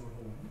ladders they were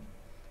holding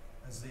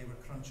as they were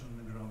crunching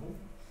the gravel,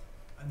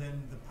 and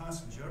then the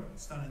passenger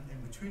standing in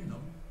between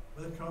them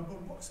with a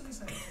cardboard box in his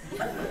head.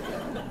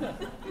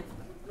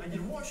 And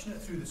you're watching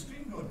it through the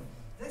screen going,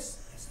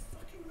 this is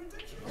fucking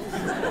ridiculous.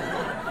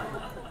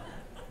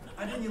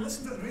 And then you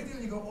listen to the radio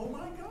and you go, oh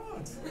my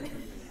God,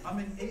 I'm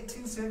in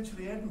 18th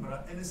century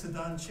Edinburgh in a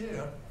sedan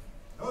chair.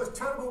 Oh, it's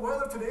terrible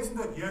weather today, isn't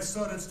it? Yes,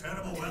 sir, it's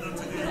terrible weather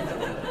today.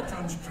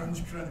 Crunch,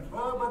 crunch, crunch.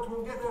 Oh, but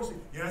we'll get there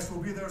soon. Yes,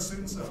 we'll be there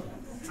soon, sir.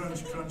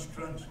 Crunch, crunch,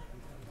 crunch.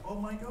 Oh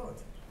my God.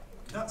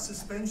 That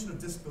suspension of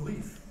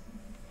disbelief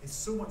is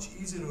so much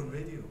easier on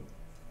radio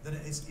than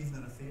it is even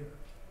in a theatre.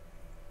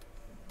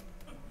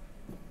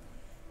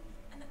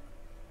 And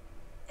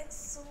it's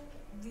so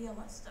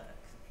realistic.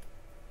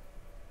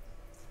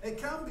 It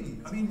can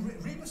be.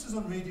 Rebus is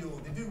on radio.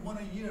 They do one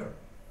a year,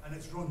 and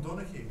it's Ron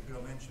Donaghy, who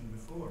I mentioned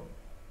before.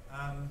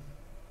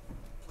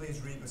 Plays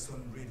Rebus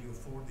on Radio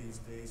 4 these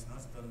days, and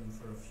that's done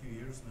for a few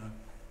years now.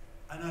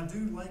 And I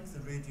do like the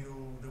radio,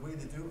 the way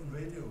they do it on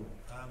radio.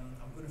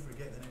 I'm going to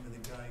forget the name of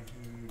the guy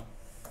who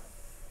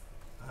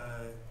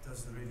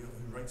does the radio,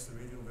 who writes the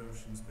radio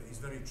versions, but he's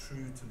very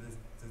true to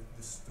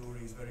the story,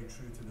 he's very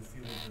true to the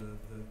feel of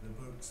the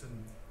books.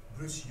 And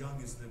Bruce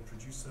Young is the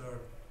producer.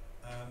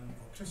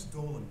 Chris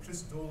Dolan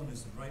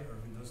is the writer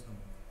who does them,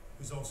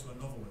 who's also a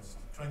novelist,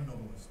 crime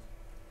novelist,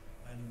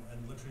 and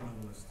literary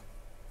novelist.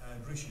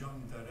 Bruce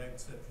Young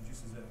directs it,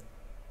 produces it.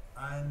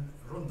 And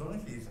Ron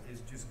Donaghy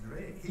is just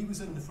great. He was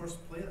in the first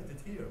play I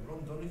did here.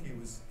 Ron Donaghy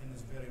was in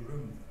this very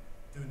room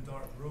doing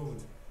Dark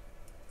Road.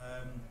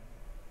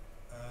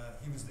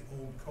 He was the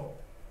old cop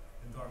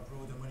in Dark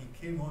Road, and when he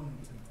came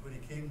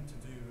to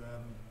do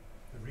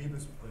the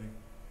Rebus play,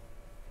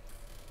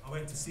 I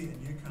went to see it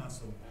in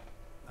Newcastle,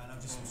 and I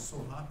just was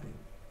so happy.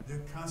 The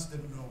cast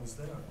didn't know I was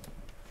there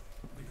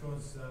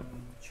because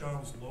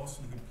Charles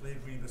Lawson, who played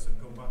Rebus, had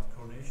gone back to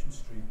Coronation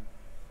Street.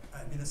 It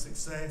had been a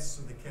success,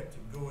 so they kept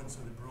it going, so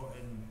they brought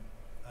in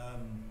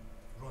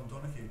Ron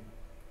Donaghy.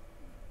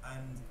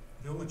 And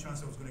the only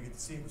chance I was going to get to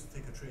see it was to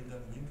take a train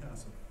down to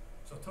Newcastle.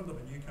 So I turned up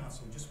in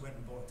Newcastle, just went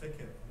and bought a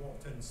ticket,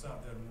 walked in,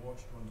 sat there and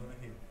watched Ron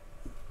Donaghy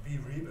be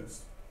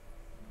Rebus.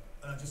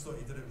 And I just thought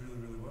he did it really,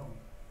 really well.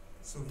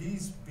 So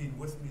he's been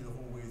with me the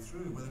whole way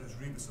through, whether it's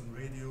Rebus on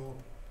radio,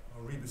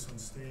 or Rebus on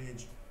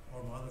stage,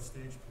 or my other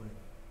stage play.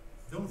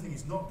 The only thing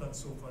he's not done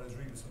so far is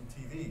Rebus on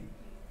TV.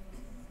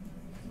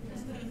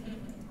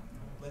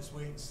 Let's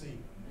wait and see.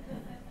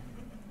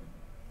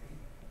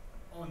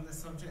 On the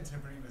subject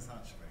of Rebus,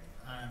 actually,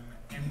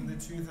 in the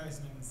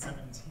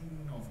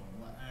 2017 novel,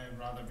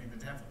 Rather Be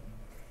the Devil,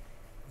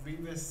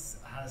 Rebus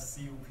has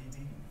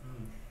COPD.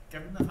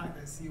 Given the fact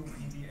that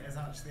COPD is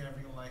actually a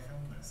real life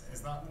illness,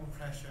 is that more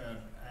pressure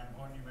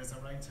on you as a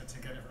writer to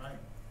get it right?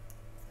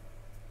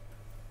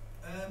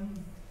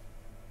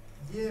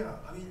 Yeah,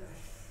 I mean,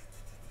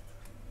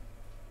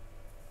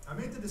 I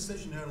made the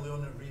decision early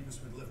on that Rebus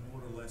would live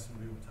more or less in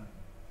real time.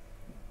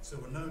 So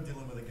we're now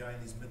dealing with a guy in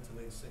his mid to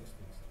late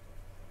 60s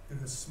who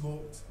has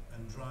smoked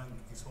and drank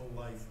his whole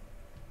life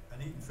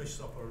and eaten fish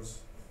suppers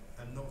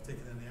and not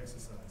taken any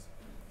exercise.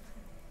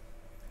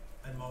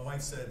 And my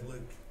wife said,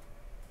 look,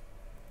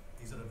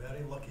 he's had a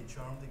very lucky,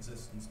 charmed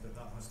existence, but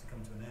that has to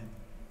come to an end.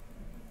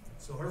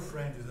 So her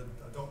friend, who's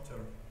a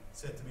doctor,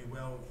 said to me,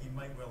 well, he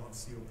might well have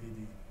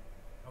COPD.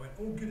 I went,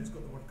 oh good, it's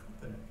got the word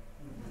cop in it.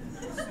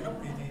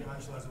 COPD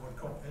actually has the word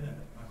cop in it.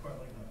 I quite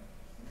like that.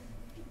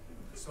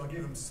 So I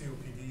gave him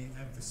COPD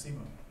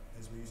emphysema,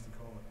 as we used to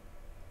call it.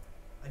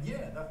 And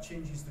yeah, that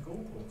changes the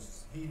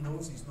goalposts. He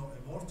knows he's not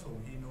immortal.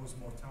 He knows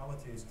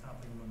mortality is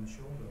tapping him on the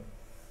shoulder.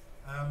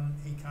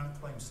 He can't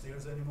climb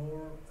stairs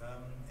anymore.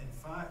 In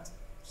fact,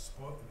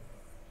 oh,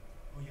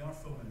 you are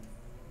filming it.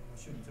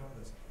 I shouldn't tell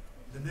this.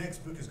 The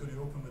next book is going to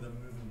open with him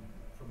moving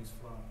from his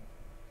flat.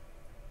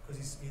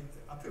 Because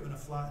I put him in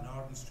a flat in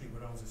Arden Street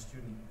where I was a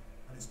student,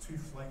 and it's 2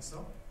 flights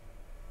up,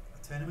 a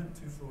tenement,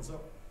 2 floors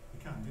up.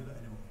 You can't do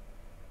that anymore.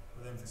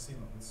 With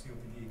emphysema, with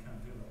COPD, you can't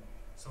do that.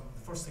 So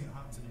the first thing that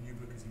happens in the new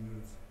book is he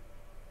moves.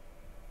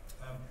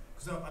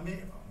 Because a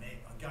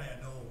guy I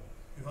know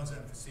who has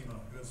emphysema,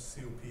 who has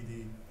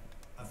COPD,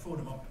 I phone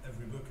him up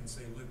every book and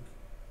say, look,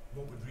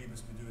 what would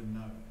Rebus be doing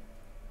now?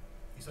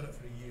 He's had it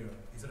for a year,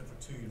 he's had it for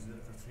 2 years, he's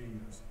had it for 3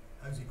 years.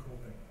 How's he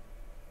coping?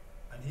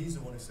 And he's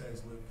the one who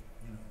says, look,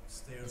 you know,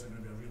 stairs are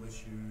going to be a real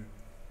issue,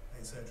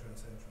 etc.,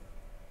 etc.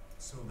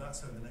 So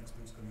that's how the next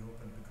book's going to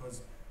open,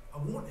 because I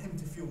want him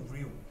to feel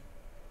real.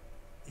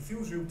 He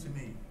feels real to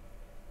me.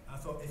 I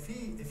thought, if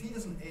he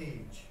doesn't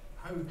age,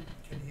 how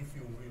can he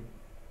feel real?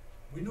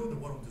 We know the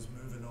world is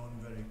moving on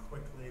very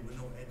quickly. We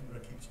know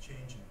Edinburgh keeps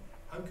changing.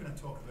 How can I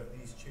talk about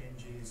these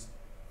changes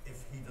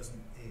if he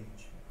doesn't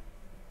age?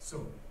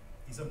 So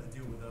he's having to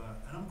deal with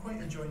that, and I'm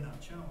quite enjoying that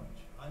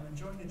challenge. I'm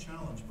enjoying the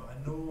challenge, but I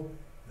know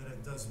that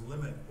it does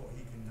limit what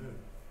he can do.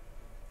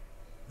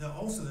 Now,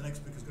 also the next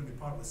book is going to be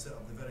part of the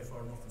setup the very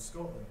far north of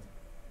Scotland,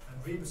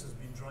 and Rebus has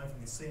been driving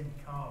the same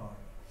car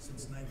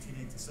since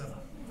 1987,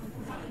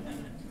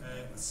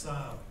 a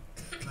Saab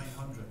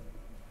 900.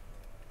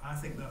 I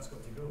think that's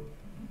got to go.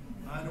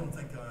 I don't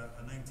think a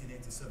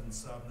 1987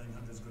 Saab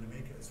 900 is going to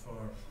make it as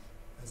far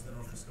as the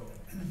north of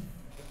Scotland.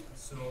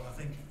 So I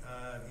think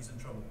he's in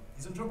trouble.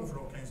 He's in trouble for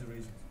all kinds of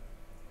reasons.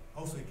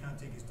 Also, he can't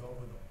take his dog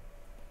with him.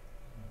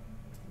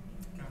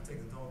 He can't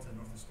take the dog to the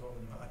north of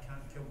Scotland, but I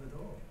can't kill the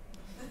dog.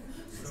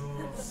 So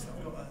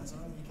I've got that.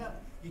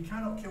 You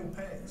cannot kill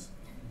pets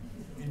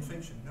in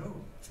fiction.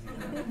 No.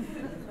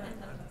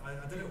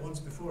 I did it once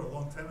before, a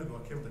long time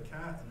ago. I killed a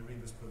cat in the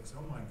Rebus books.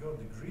 Oh my God,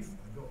 the grief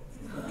I got.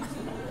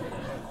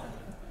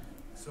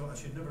 So I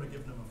should never have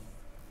given him a.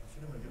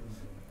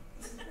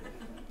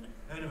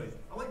 Anyway,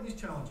 I like these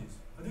challenges.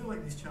 I do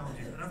like these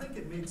challenges, and I think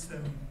it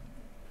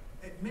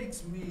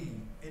makes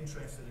me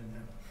interested in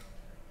him.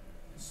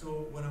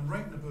 So when I'm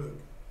writing a book,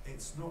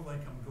 it's not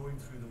like I'm going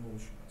through the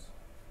motions.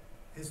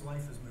 His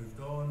life has moved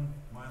on,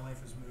 my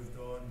life has moved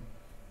on,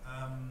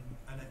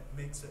 and it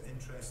makes it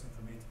interesting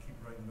for me to keep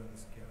writing about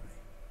this guy.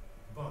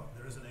 But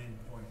there is an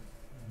end point.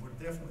 We're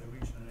definitely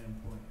reaching an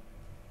end point.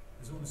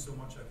 There's only so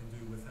much I can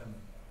do with him,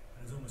 and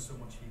there's only so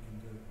much he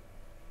can do.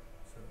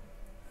 So,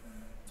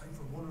 time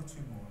for 1 or 2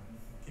 more.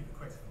 Keep it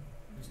quick.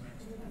 Who's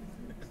next?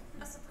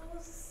 I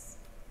suppose,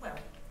 well...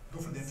 Go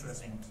for the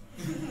interesting ones.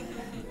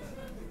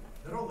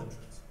 They're all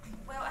interesting.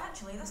 Well,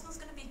 actually, this one's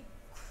going to be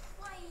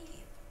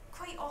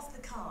quite off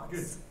the cards.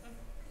 Good.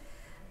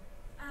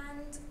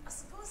 And I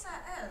suppose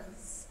that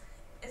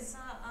is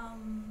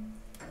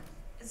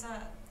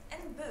that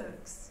in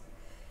books,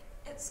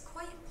 it's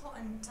quite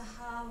important to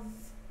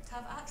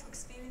have actual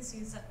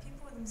experiences that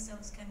people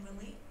themselves can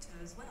relate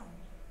to as well.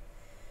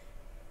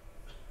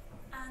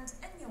 And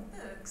in your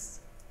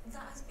books,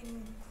 that has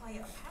been quite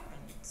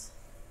apparent.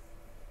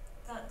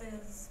 That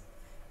there's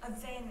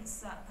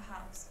events that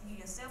perhaps you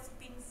yourself have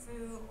been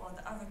through, or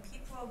that other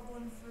people are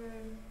going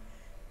through,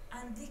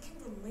 and they can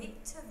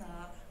relate to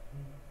that.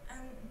 And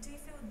Do you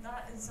feel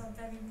that is a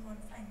very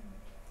important thing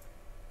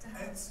to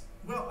have?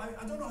 Well,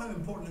 I don't know how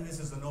important it is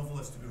as a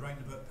novelist to be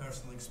writing about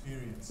personal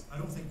experience. I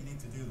don't think you need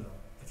to do that.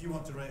 If you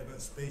want to write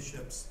about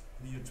spaceships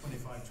in the year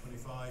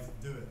 2525,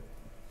 do it.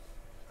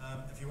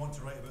 If you want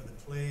to write about the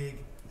plague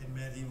in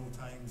medieval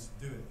times,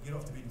 do it. You don't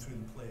have to be through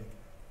the plague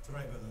to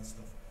write about that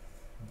stuff.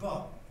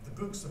 But the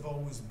books have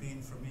always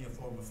been, for me, a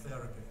form of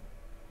therapy.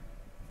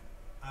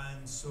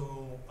 And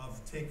so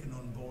I've taken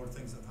on board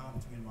things that have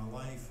happened to me in my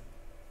life.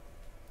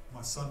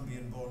 My son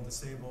being born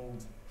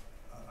disabled,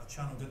 I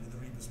channeled into the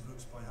Rebus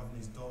books by having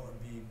his daughter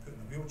be put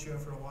in a wheelchair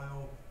for a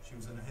while. She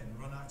was in a hit and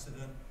run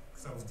accident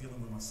because I was dealing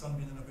with my son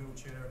being in a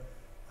wheelchair.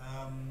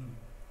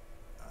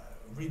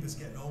 Rebus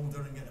getting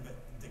older and getting a bit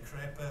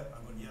decrepit.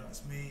 I'm going, yeah,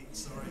 that's me.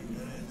 Sorry,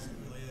 it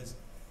really is.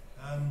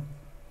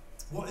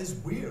 What is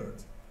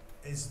weird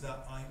is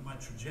that my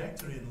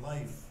trajectory in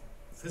life,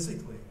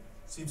 physically,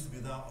 seems to be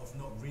that of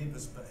not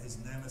Rebus but his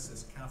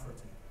nemesis,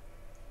 Cafferty.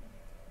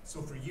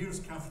 So for years,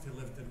 Cafferty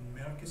lived in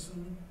Merkison,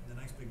 in the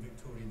nice big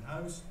Victorian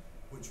house,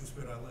 which was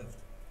where I lived.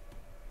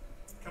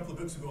 A couple of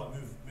books ago, I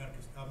moved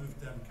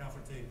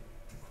Cafferty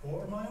a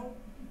quarter mile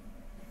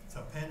to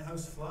a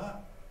penthouse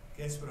flat.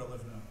 Guess where I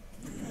live now?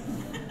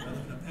 I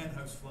live in a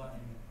penthouse flat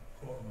in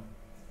quarter mile.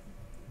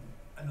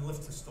 And the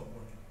lift has stopped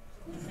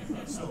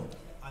working. So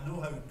I know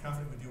how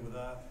Cafferty would deal with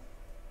that.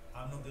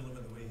 I'm not dealing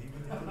with the way he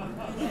would deal with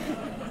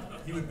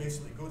it. He would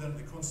basically go down to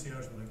the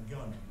concierge with a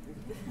gun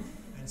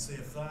and say,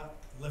 if that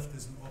lift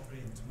isn't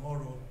operating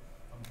tomorrow,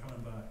 I'm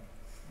coming back.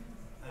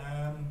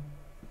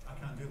 I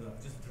can't do that.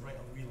 I just have to write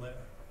a wee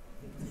letter.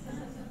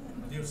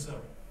 Dear sir,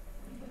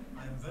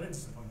 I am very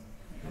disappointed.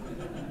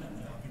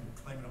 I've been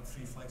climbing up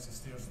 3 flights of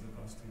stairs for the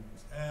past 2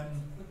 weeks.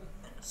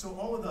 So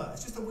all of that,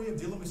 it's just a way of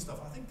dealing with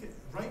stuff. I think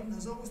writing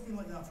has always been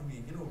like that for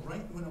me. You know,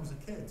 writing when I was a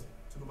kid,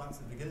 to go back to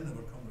the beginning of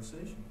our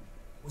conversation,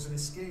 was an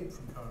escape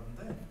from carbon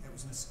then. It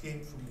was an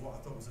escape from what I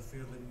thought was a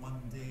fairly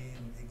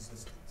mundane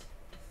existence,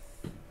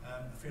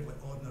 a fairly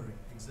ordinary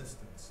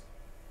existence.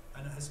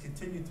 And it has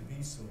continued to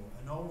be so.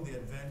 And all the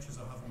adventures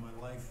I have in my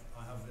life,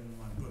 I have in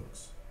my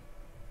books.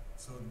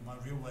 So my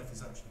real life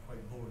is actually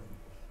quite boring.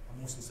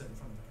 I'm mostly sitting in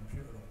front of the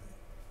computer all day,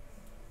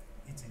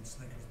 eating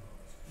Snickers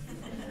bars.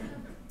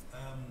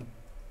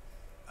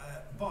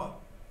 But,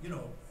 you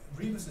know,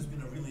 Rebus has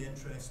been a really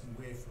interesting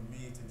way for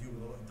me to deal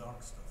with a lot of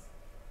dark stuff.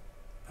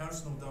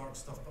 Personal dark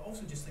stuff, but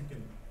also just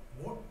thinking,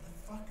 what the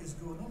fuck is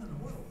going on in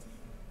the world?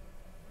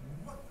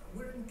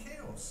 We're in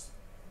chaos.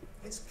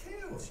 It's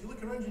chaos. You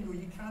look around and you go,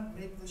 you can't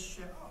make this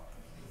shit up.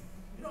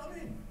 You know what I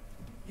mean?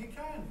 You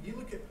can't. You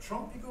look at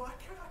Trump, you go, I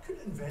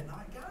couldn't invent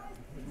that guy.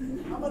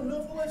 I'm a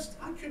novelist,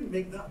 I couldn't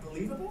make that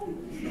believable.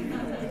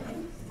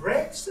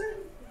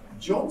 Brexit,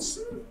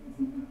 Johnson.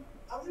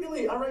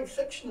 I write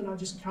fiction and I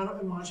just cannot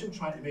imagine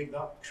trying to make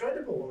that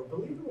credible or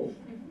believable.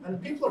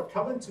 And people are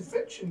coming to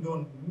fiction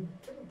going,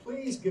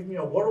 please give me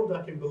a world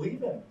I can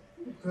believe in,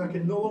 because I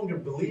can no longer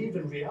believe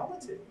in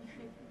reality.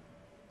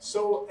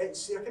 So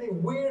it's a kind of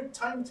weird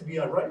time to be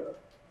a writer.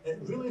 It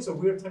really is a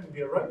weird time to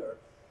be a writer.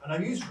 And I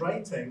use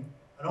writing,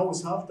 and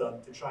always have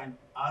done, to try and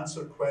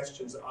answer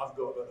questions that I've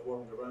got about the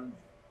world around me.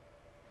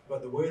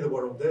 About the way the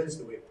world is,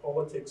 the way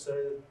politics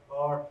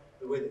are,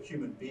 the way that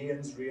human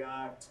beings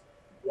react.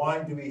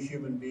 Why do we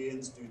human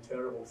beings do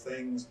terrible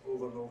things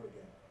over and over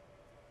again?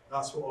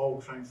 That's what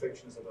all crime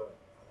fiction is about.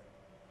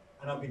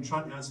 And I've been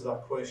trying to answer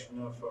that question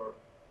now for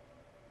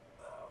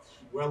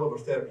well over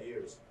 30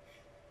 years.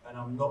 And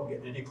I'm not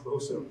getting any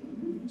closer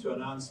to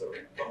an answer,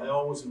 but I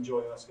always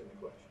enjoy asking the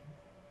question.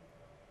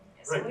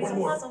 It's Right, always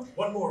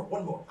one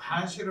more.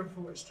 Has your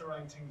approach to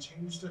writing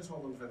changed at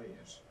all over the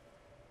years?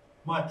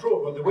 My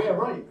approach, well, the way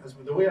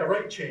I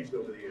write changed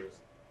over the years.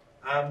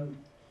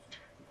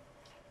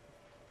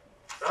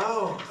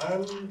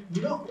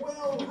 No,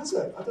 well, has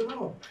it? I don't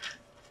know.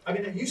 I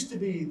mean, it used to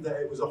be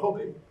that it was a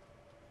hobby,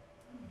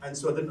 and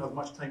so I didn't have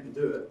much time to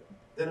do it.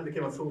 Then it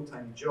became a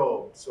full-time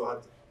job, so I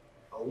had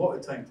a lot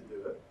of time to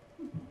do it.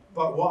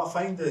 But what I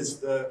find is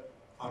that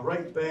I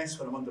write best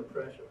when I'm under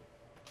pressure.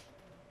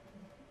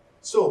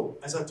 So,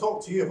 as I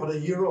talk to you, I've had a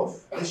year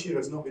off. This year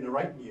has not been a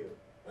writing year.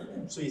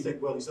 So you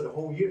think, well, he's had a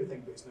whole year to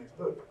think about his next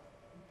book.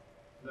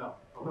 No,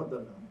 I've not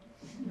done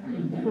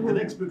that. The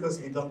next book has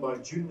to be done by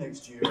June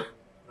next year, and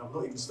I've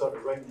not even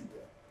started writing it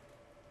yet.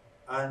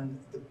 And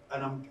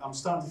I'm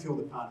starting to feel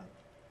the panic.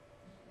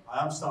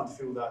 I am starting to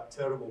feel that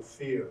terrible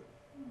fear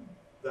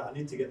that I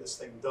need to get this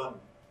thing done.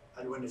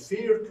 And when the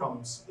fear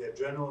comes, the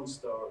adrenaline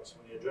starts.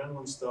 When the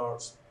adrenaline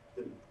starts,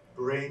 the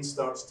brain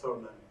starts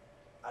turning.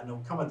 And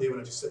there'll come a day when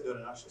I just sit down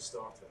and actually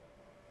start it.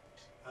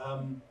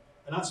 And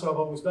that's how I've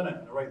always done it.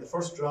 And I write the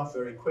first draft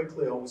very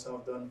quickly, I always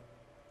have done.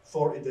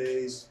 40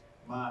 days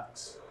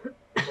max.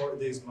 40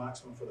 days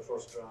maximum for the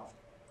first draft.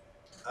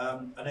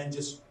 And then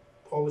just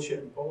polish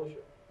it.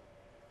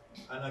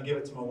 And I give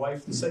it to my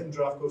wife. The second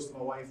draft goes to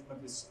my wife.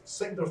 Maybe the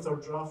second or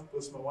third draft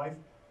goes to my wife.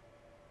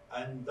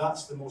 And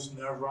that's the most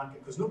nerve-wracking,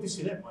 because nobody's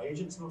seen it. My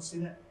agent's not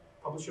seen it.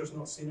 Publisher's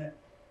not seen it.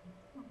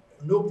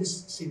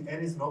 Nobody's seen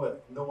anything of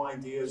it. No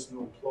ideas,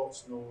 no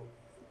plots, no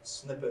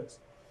snippets.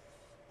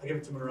 I give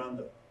it to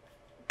Miranda.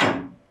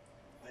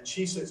 And And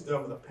she sits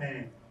down with a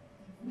pen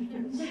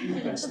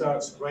and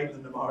starts writing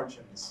in the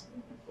margins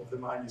of the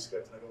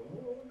manuscript. And I go,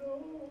 oh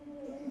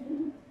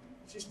no,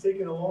 she's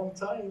taking a long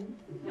time.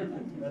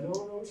 And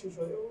oh no, she's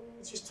right. Oh,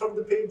 she's turned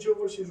the page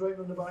over. She's writing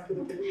on the back of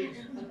the page.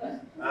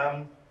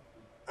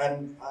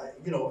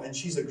 And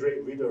she's a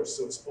great reader.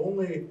 So it's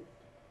only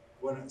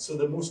so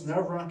the most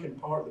nerve-wracking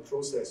part of the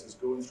process is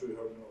going through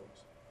her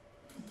notes.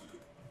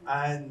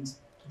 And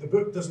the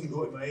book doesn't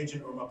go to my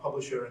agent or my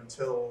publisher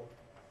until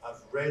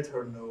I've read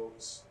her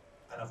notes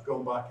and I've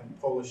gone back and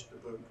polished the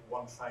book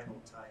one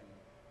final time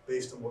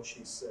based on what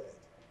she said,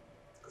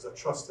 because I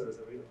trust her as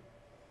a reader.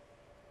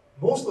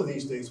 Most of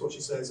these days, what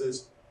she says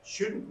is,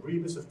 shouldn't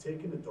Rebus have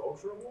taken the dog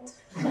for a walk?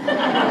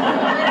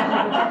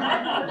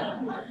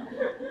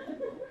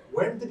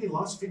 When did he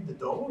last feed the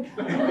dog?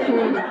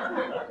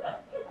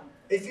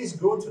 If he's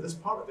going to this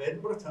part of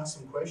Edinburgh to ask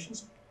some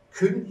questions,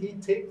 couldn't he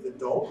take the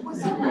dog with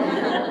him?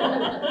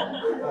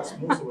 That's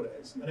most of what it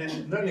is. And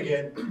then now and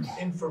again,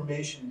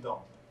 information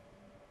dump.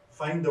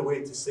 Find a way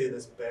to say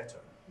this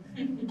better.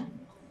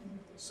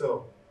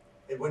 So,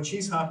 when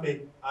she's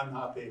happy, I'm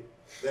happy,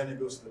 then it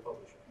goes to the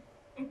publisher.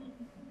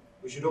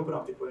 We should open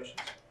up to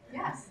questions.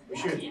 Yes. We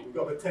should. We've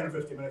got about 10 or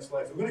 15 minutes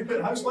left. We're going to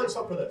put house lights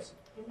up for this.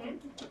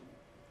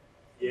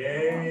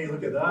 Yay,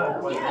 look at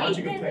that. By the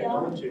magic of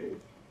technology.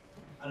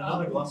 And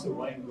another glass of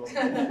wine going.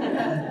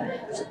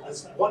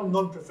 There's one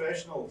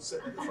non-professional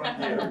sitting at the front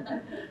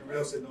here. Everybody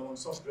else said, no,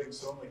 soft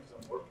drinks only because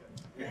I'm working.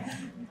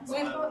 So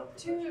we've got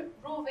 2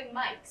 roving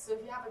mics, so if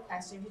you have a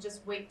question, if you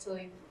just wait till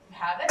you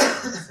have it.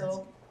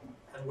 So.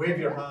 And wave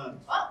your hand.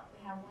 Oh,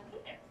 we have one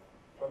here.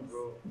 Front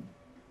row.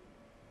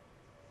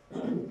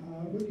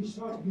 When you're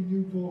starting a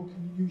new book,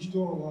 a new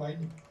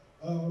storyline,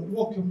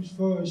 what comes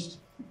first?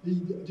 The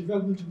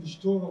development of the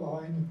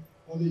storyline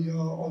or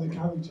the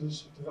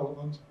characters'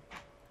 development?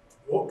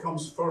 What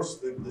comes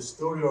first, the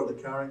story or the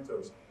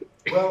characters?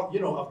 Well,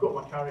 I've got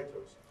my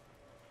characters.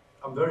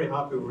 I'm very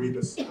happy with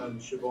Rebus and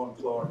Siobhan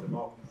Clark and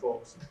Malcolm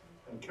Fox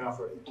and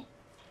Cafferty.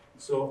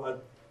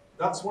 So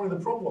that's one of the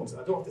problems.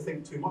 I don't have to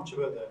think too much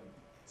about them,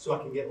 so I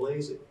can get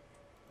lazy.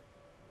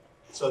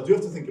 So I do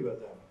have to think about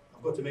them.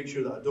 I've got to make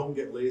sure that I don't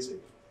get lazy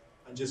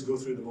and just go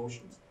through the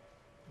motions.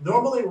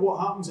 Normally, what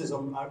happens is I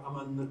was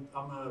going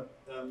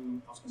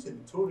to say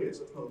notorious.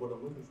 That's not the word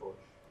I'm looking for.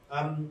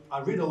 I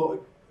read a lot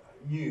of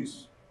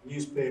news,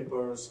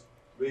 newspapers,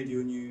 radio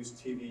news,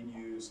 TV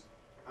news,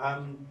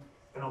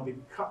 and I'll be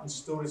cutting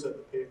stories out of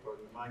the paper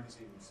and the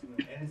magazines,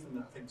 anything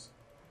that I think's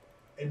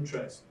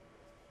interesting.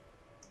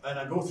 And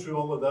I go through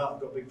all of that. I've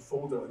got a big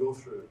folder I go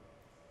through,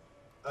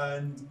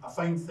 and I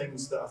find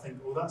things that I think,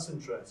 oh, that's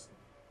interesting.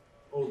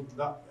 Oh,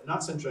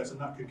 that's interesting.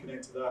 That could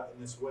connect to that in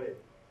this way.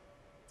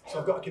 So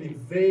I've got a kind of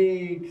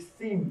vague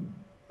theme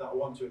that I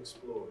want to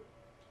explore.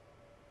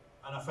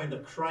 And I find a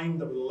crime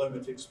that will allow me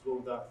to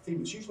explore that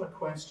theme. It's usually a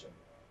question.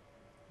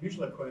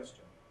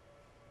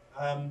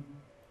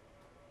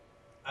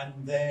 And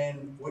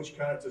then, which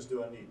characters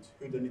do I need?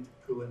 Who do I need to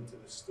pull into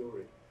the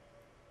story?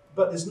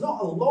 But there's not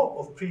a lot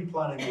of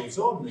pre-planning goes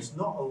on. There's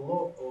not a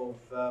lot of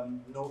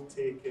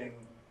note-taking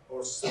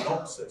or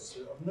synopsis.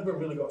 I've never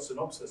really got a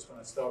synopsis when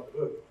I start the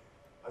book.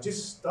 I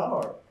just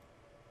start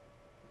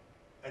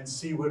and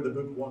see where the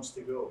book wants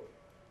to go.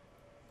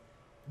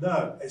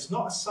 Now, it's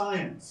not a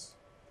science,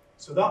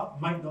 so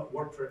that might not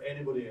work for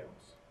anybody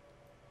else.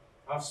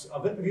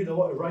 I've interviewed a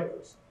lot of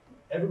writers.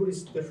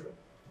 Everybody's different.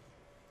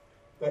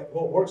 But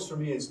what works for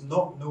me is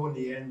not knowing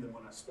the ending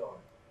when I start.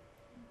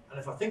 And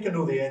if I think I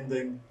know the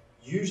ending,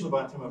 usually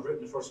by the time I've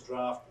written the first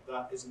draft,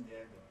 that isn't the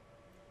ending.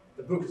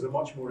 The book is a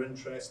much more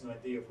interesting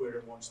idea of where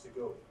it wants to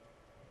go.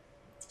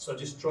 So I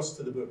just trust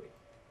to the book.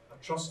 I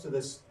trust to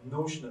this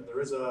notion that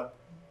there is a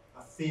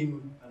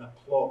theme and a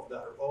plot that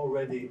are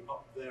already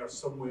up there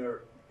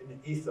somewhere in the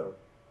ether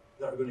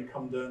that are going to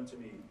come down to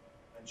me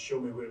and show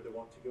me where they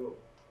want to go.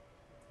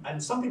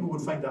 And some people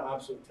would find that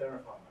absolutely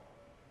terrifying.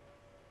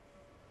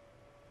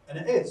 And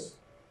it is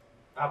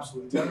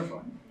absolutely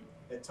terrifying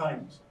at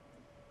times.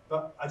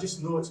 But I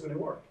just know it's going to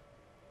work.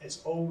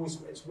 It's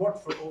worked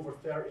for over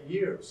 30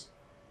 years.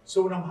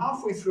 So when I'm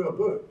halfway through a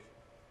book,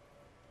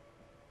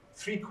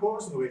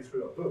 3/4 of the way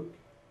through a book,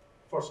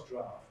 first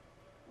draft,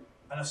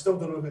 and I still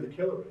don't know who the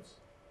killer is,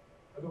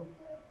 I go,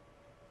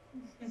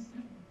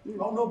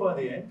 I'll know by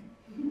the end.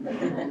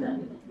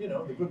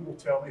 The book will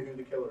tell me who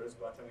the killer is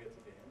by the time we get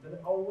to the end, and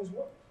it always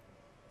works.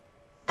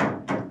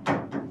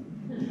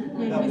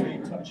 That was me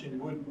touching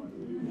wood.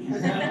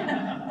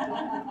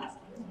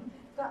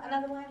 Got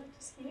another one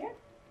just here.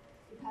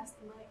 You pass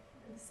the mic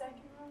in the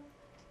second row.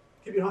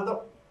 Keep your hand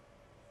up.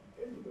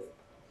 There you go.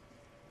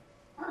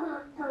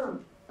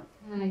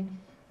 Hi.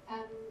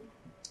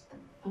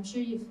 I'm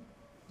sure you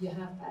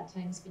have at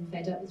times been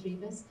fed up with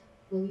Rebus.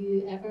 Will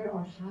you ever,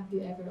 or have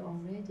you ever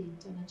already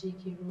done a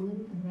J.K.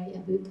 Rowling and write a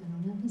book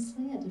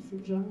anonymously, a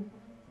different genre?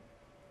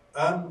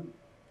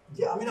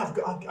 Yeah, I mean,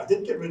 I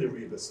did get rid of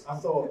Rebus. I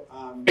thought,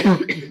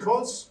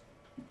 because,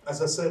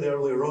 as I said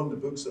earlier on, the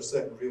books are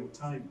set in real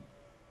time.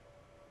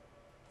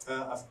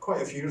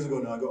 Quite a few years ago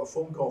now, I got a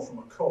phone call from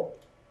a cop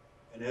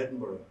in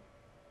Edinburgh,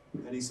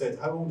 and he said,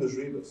 "How old is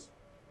Rebus?"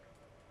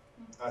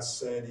 I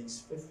said, he's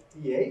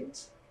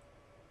 58,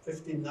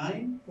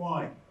 59,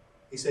 why?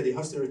 He said he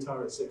has to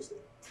retire at 60.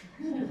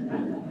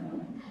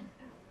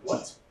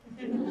 What?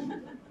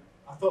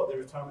 I thought the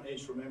retirement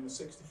age for men was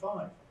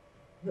 65.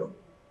 No.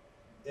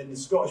 In the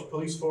Scottish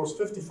Police Force,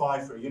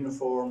 55 for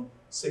uniform,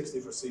 60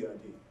 for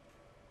CID.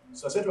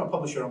 So I said to my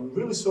publisher, I'm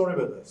really sorry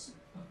about this,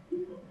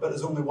 but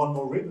there's only one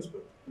more Rebus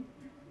book.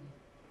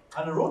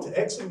 And I wrote to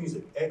Exit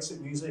Music.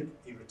 Exit Music,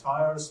 he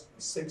retires,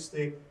 he's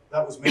 60.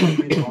 That was meant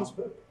to be the last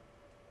book.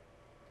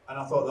 And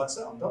I thought, that's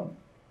it, I'm done.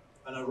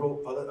 And I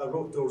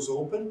wrote Doors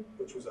Open,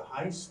 which was a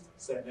heist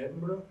set in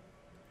Edinburgh.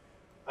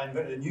 I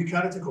invented a new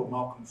character called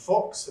Malcolm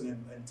Fox,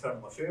 an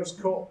internal affairs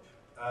cop.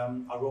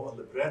 I wrote a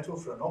libretto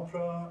for an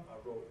opera.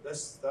 I wrote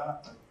this,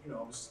 that, and you know,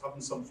 I was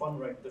having some fun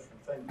writing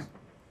different things.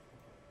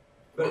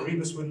 But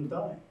Rebus wouldn't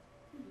die.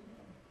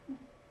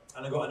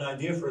 And I got an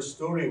idea for a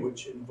story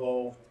which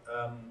involved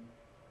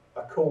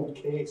a cold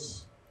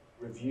case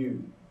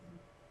review.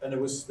 And there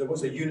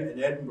was a unit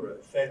in Edinburgh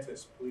at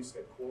Fetis Police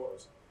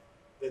Headquarters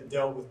that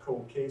dealt with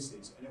cold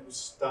cases, and it was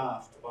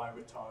staffed by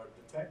retired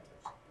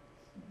detectives.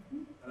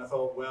 And I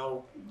thought,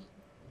 well,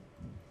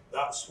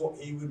 that's what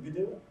he would be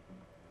doing.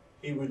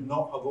 He would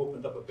not have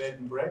opened up a bed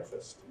and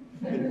breakfast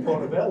in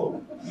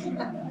Portobello.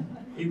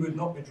 He would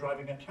not be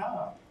driving a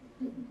cab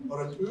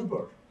or an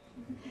Uber.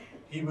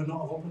 He would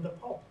not have opened a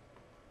pub.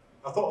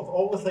 I thought of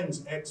all the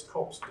things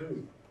ex-cops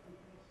do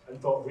and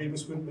thought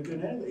Rebus wouldn't be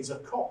doing anything. He's a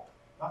cop.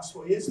 That's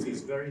what he is to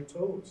his very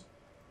toes.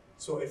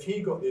 So if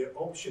he got the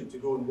option to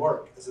go and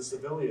work as a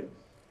civilian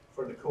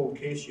for the cold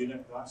case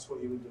unit, that's what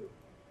he would do.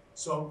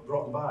 So I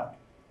brought him back.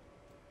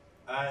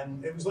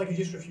 And it was like he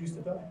just refused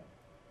to die.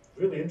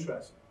 Really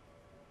interesting.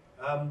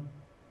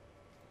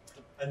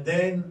 And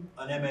then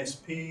an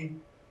MSP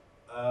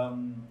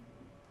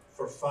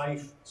for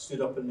Fife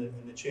stood up in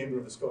the chamber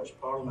of the Scottish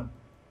Parliament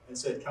and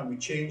said, can we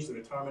change the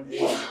retirement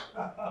age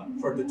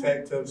for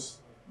detectives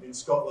in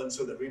Scotland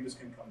so that Rebus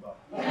can come back?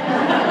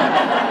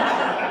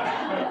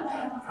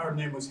 Her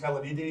name was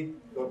Helen Eady,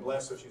 God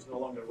bless her, she's no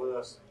longer with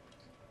us.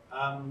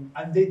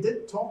 And they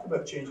did talk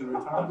about changing the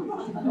retirement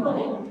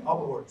age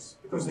upwards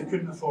because they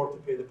couldn't afford to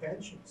pay the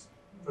pensions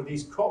for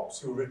these cops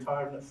who were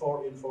retiring at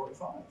 40 and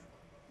 45.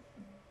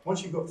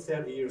 Once you got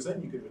 30 years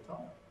in, you could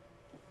retire.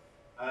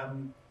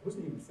 It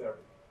wasn't even 30.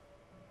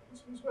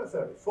 It was about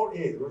 30.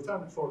 48. They were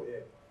retiring at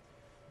 48.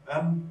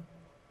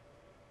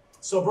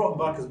 So I brought him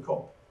back as a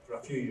cop for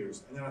a few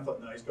years, and then I thought,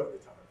 no, he's got to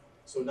retire.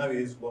 So now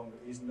he's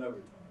now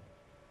retired.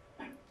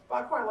 But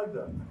I quite like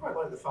that. I quite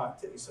like the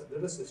fact that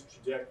there is this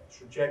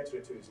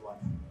trajectory to his life.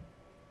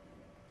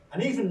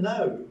 And even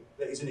now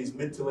that he's in his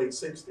mid to late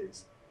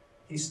 60s,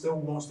 he still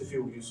wants to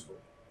feel useful.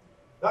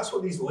 That's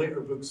what these later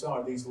books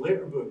are. These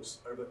later books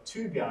are about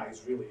two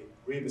guys, really,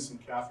 Rebus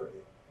and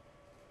Cafferty,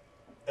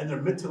 in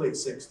their mid to late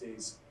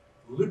 60s,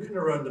 looking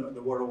around them at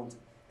the world.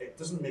 It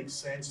doesn't make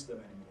sense to them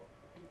anymore.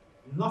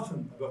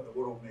 Nothing about the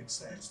world makes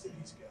sense to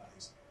these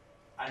guys.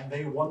 And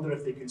they wonder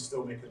if they can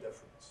still make a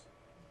difference.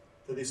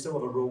 Do they still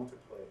have a role to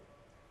play?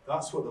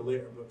 That's what the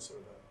later books are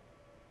about.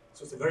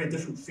 So it's a very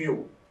different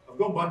feel. I've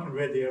gone back and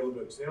read the early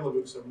books. The early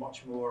books are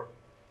much more,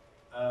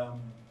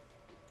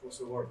 what's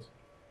the word?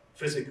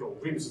 Physical.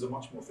 Rebus is a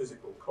much more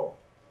physical cop.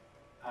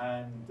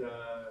 And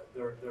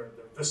they're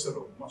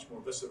visceral, much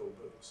more visceral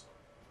books.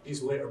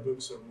 These later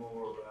books are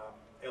more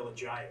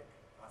elegiac,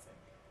 I think.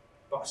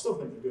 But I still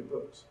think they're good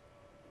books.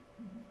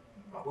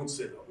 I would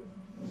say that, wouldn't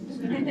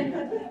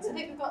I? So I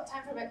think we've got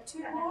time for about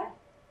two more.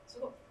 So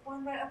we've got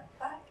one right up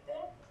back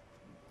there.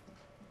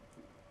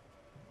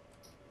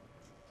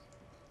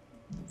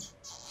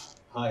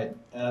 Hi,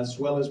 as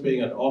well as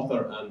being an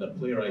author and a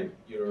playwright,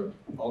 you're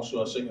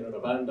also a singer in a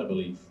band, I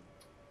believe.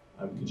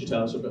 Could you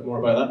tell us a bit more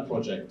about that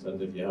project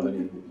and if you have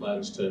any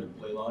plans to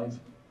play live?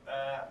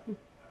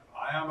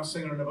 I am a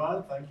singer in a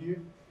band, thank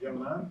you, young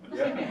man.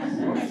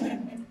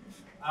 Yeah.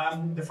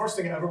 The first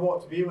thing I ever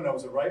wanted to be when I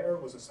was a writer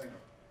was a singer.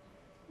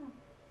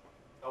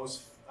 I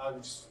was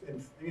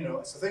you know,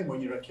 it's the thing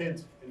when you're a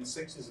kid in the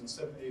 60s and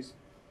 70s,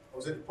 I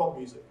was into pop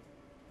music.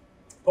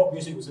 Pop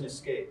music was an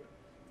escape.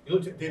 You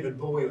looked at David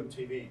Bowie on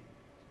TV,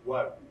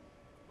 wow,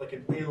 like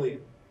an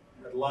alien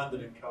had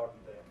landed in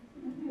Cardendale.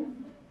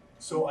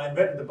 So I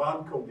invented a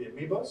band called the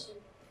Amoebas,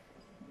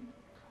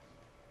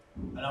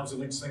 and I was the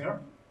lead singer,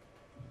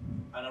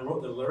 and I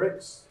wrote the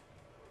lyrics,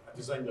 I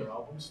designed their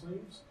album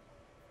sleeves,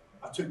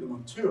 I took them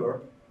on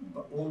tour,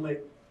 but only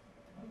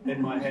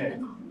in my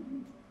head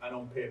and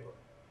on paper.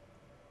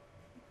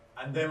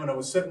 And then when I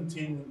was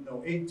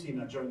 18,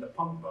 I joined a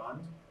punk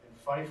band in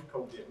Fife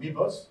called the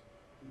Amoebas,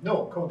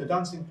 called the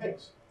Dancing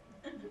Pigs.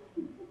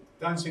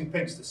 Dancing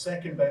Pigs, the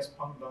second best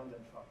punk band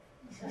in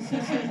Fife.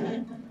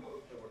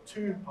 There were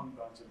two punk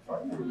bands in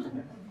Fife,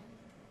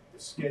 the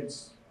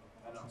Skids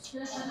and us.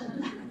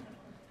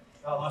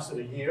 That lasted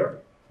a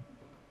year,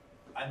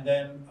 and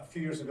then a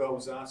few years ago I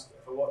was asked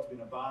if I wanted to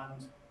be in a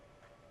band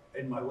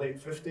in my late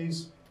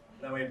 50s,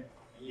 and I went,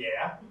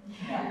 yeah,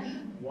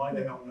 why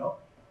the hell not?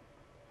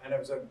 And it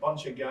was a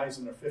bunch of guys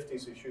in their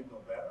 50s who should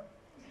know better,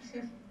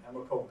 and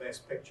we're called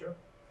Best Picture,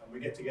 and we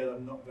get together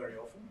not very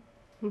often.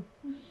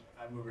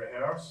 and we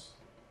rehearse,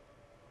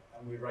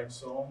 and we write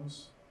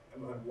songs,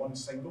 and we had one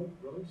single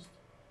released,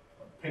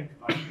 on Pink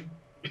Vinyl.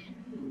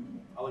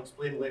 I'll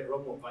explain later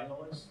on what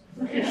vinyl is.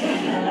 Young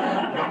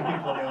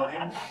people in the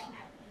audience.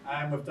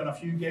 And we've done a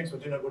few gigs.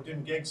 We're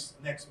doing gigs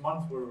next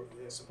month. We're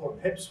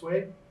supporting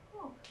Hipsway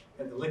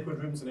at the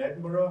Liquid Rooms in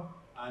Edinburgh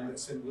and at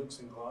St Luke's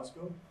in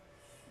Glasgow.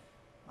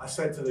 I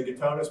said to the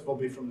guitarist,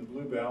 Bobby from the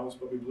Bluebells,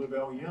 Bobby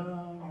Bluebell,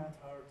 young at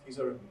heart, he's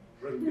a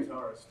rhythm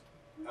guitarist.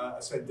 I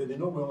said, did they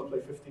know we only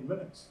play 15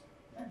 minutes?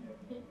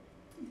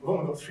 We've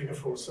only got 3 or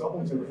 4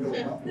 songs. And we're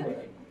really happy with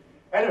it.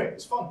 Anyway,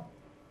 it's fun.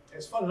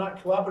 It's fun, and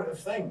that collaborative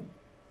thing.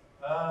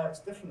 It's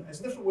different. It's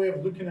a different way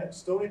of looking at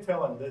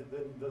storytelling.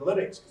 The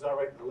lyrics, because I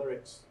write the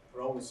lyrics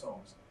for all the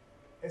songs.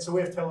 It's a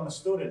way of telling a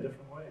story a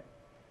different way,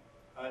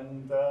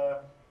 and I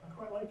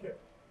quite like it.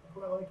 I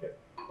quite like it.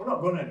 We're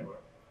not going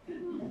anywhere.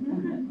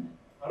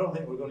 I don't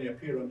think we're going to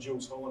appear on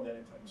Jules Holland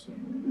anytime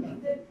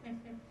soon.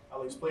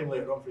 I'll explain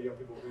later on for young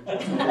people who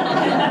Jules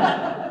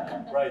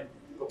Holland. Right,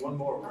 got one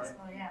more, right?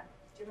 Yeah.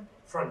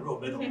 Front row,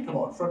 middle. Come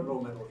on, front row,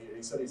 middle here.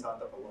 He said his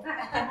hand up a lot.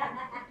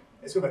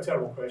 It's going to be a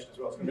terrible question as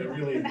well. It's going to be a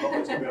really,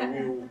 it's going to be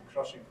a real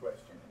crushing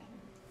question.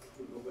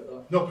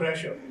 No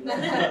pressure.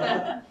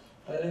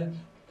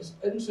 It's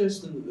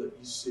interesting that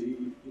you say,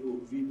 you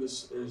know,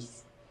 Rebus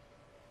is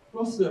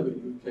roughly about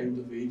your kind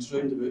of age,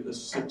 round about the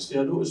 60.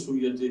 I noticed from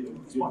your date.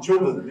 He's much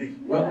older than me.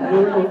 Well,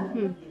 no,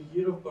 your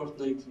year of birth,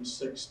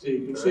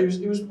 1960. So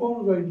he was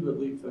born around about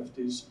late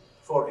 50s.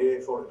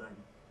 48, 49.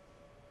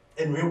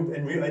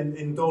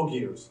 In dog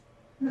years.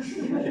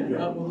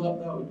 Well,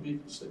 that would be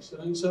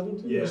 69,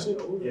 70. Yeah, is it?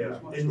 Oh, yeah.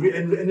 much In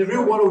the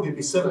real world, it'd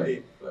be 70.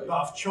 Right, right. But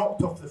I've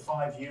chopped off the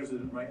 5 years I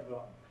didn't write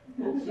about.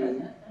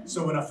 Okay.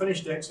 So when I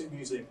finished Exit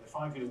Music, the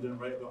 5 years I didn't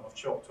write about, I've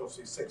chopped off,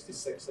 so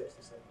 66,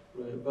 67.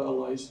 Right, a bit of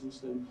license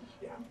then.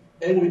 Yeah.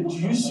 Anyway, do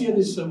you see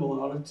any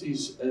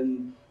similarities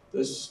in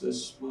this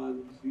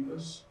man,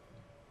 Rebus,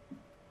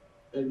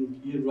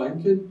 and Ian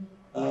Rankin?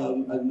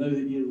 And now that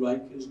Ian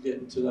Rankin's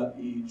getting to that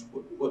age,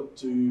 what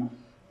do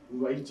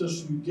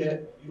writers who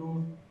get, you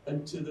know,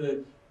 into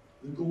the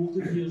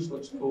golden years,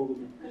 let's call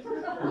them, you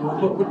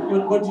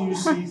know, what do you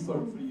see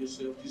for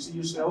yourself? Do you see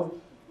yourself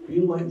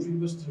being like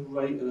Rebus to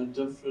write in a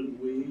different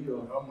way?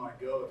 Or? Oh my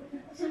God.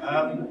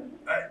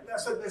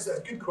 That's a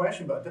good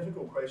question, but a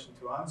difficult question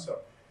to answer.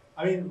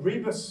 I mean,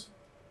 Rebus,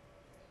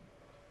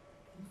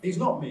 he's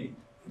not me.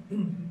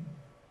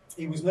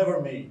 He was never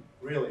me,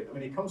 really. I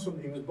mean,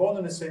 he was born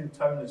in the same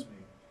town as me.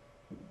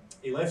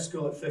 He left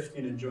school at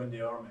 15 and joined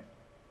the army.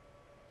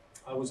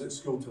 I was at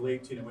school till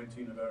 18 and went to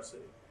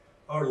university.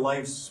 Our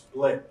lives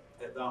split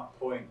at that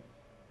point.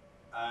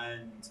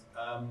 And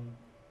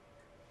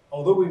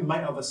although we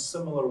might have a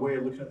similar way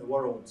of looking at the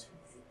world,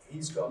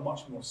 he's got a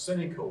much more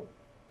cynical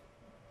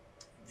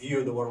view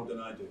of the world than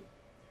I do.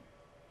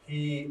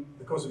 He,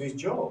 because of his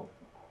job,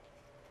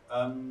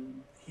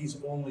 he's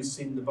only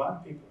seen the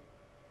bad people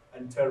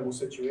and terrible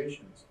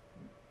situations.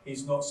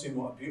 He's not seen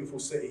what a beautiful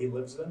city he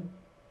lives in.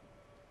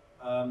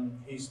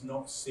 He's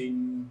not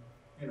seen,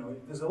 you know,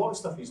 there's a lot of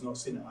stuff he's not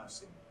seen that I've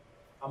seen.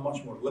 I'm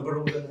much more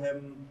liberal than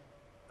him.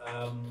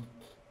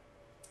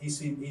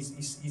 He's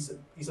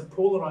a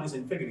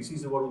polarizing figure. He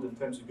sees the world in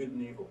terms of good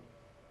and evil.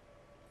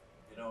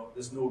 You know,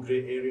 there's no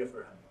grey area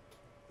for him.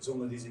 There's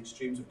only these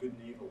extremes of good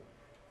and evil.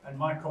 And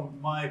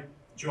my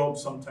job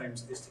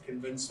sometimes is to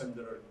convince him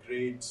there are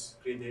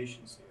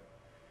gradations here.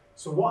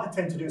 So what I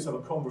tend to do is have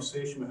a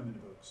conversation with him in the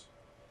books.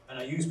 And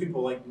I use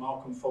people like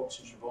Malcolm Fox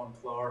and Siobhan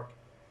Clarke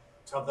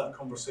to have that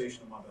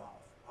conversation on my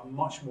behalf. I'm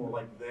much more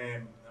like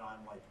them than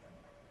I'm like him.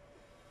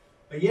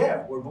 But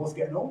yeah, we're both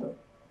getting older.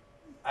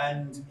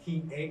 And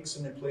he aches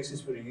in the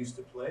places where he used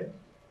to play,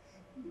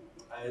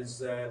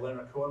 as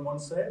Leonard Cohen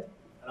once said,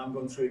 and I'm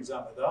going through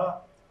exactly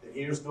that. The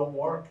ears don't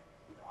work,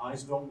 the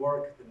eyes don't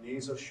work, the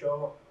knees are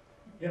short,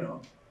 you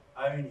know.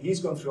 I mean, he's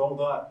gone through all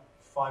that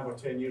 5 or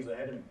 10 years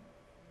ahead of me.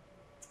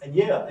 And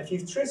yeah, if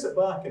you trace it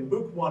back in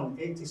book 1,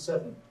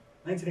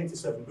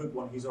 1987, book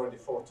 1, he's already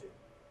 40.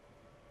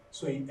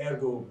 So he,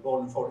 ergo,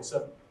 born in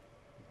 47,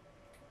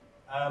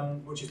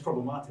 which is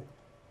problematic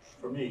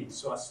for me.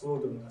 So I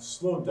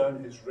slowed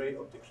down his rate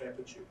of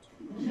decrepitude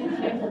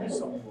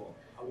somewhat,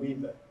 a wee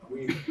bit,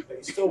 but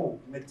he's still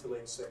mid to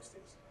late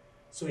 60s.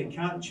 So he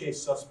can't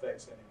chase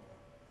suspects anymore.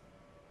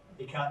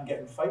 He can't get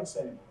in fights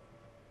anymore.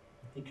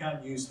 He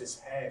can't use his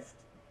heft.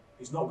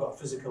 He's not got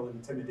physical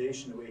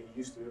intimidation the way he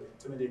used to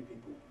intimidate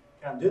people.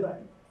 Can't do that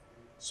anymore.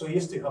 So he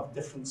used to have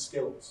different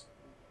skills.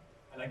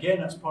 And again,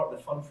 that's part of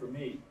the fun for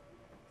me,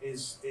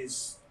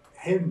 is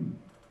him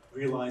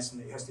realizing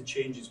that he has to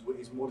change his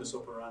modus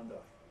operandi.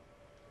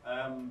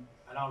 And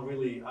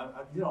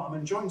I'm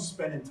enjoying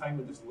spending time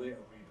with this later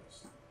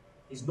Rebus.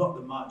 He's not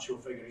the macho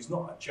figure. He's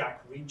not a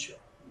Jack Reacher.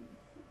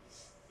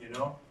 You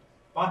know,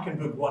 back in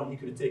book 1, he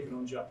could have taken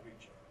on Jack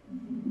Reacher.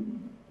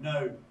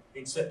 Now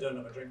he'd sit down and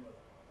have a drink with him.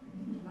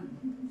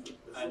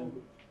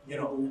 And you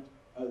know,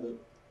 either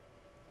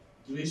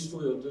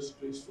gracefully or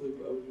disgracefully,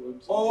 whatever you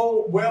want to.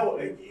 Oh well,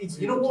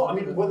 you know what I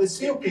mean. Well, the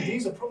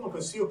COPD's a problem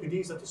because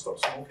COPD's had to stop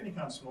smoking. He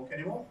can't smoke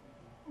anymore.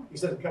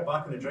 He's had to cut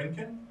back on the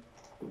drinking.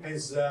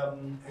 his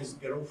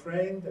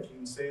girlfriend, if you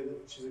can say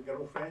that she's a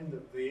girlfriend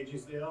at the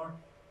ages they are,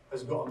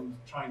 has got him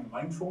trying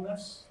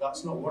mindfulness.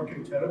 That's not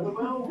working terribly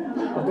well,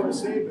 I've got to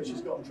say, but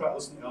she's got him trying to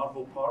listen to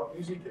Arvo Park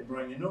music at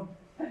Brian,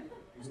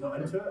 he's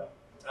not into it.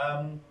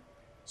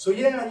 So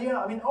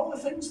yeah, I mean, all the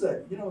things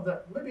that,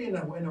 that maybe in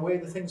a way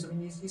the things, I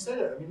mean, he said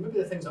it, I mean, maybe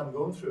the things I'm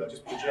going through, I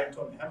just project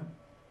onto him,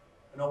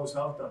 and always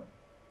have done.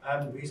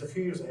 But he's a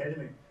few years ahead of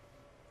me,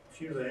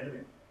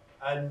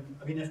 And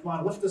I mean, if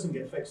my lift doesn't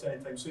get fixed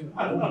anytime soon,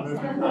 I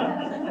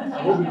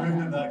will be moving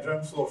into that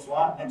ground floor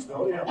flat next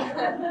door to him.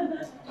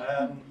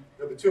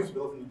 There'll be two of us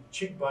living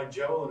cheek by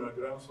jowl in our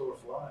ground floor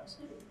flats,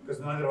 because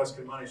neither of us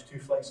can manage 2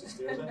 flights of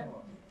stairs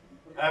anymore.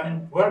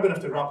 We're going to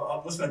have to wrap it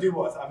up. Listen, I do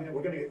want to, I mean,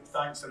 we're going to get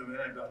thanks in a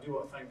minute, but I do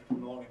want to thank you for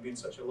coming along and being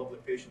such a lovely,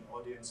 patient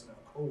audience and a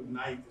cold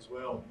night as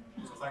well.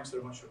 So thanks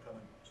very much for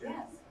coming. Cheers.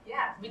 Yes,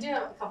 yeah, we do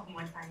have a couple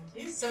more thank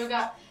yous. So we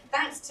got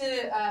thanks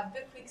to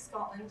Book Week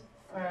Scotland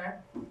for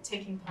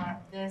taking part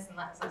in this and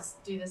letting us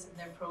do this in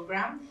their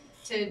programme.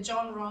 To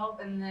John Robb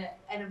and the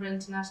Edinburgh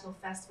International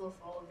Festival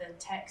for all the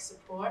tech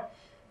support.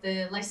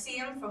 The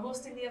Lyceum for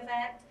hosting the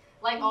event.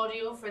 Like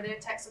Audio for their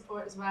tech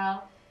support as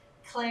well.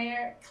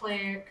 Claire,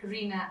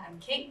 Karina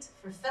and Kate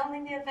for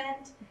filming the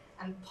event,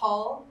 and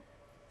Paul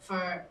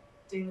for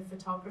doing the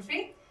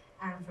photography,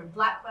 and for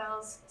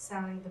Blackwell's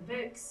selling the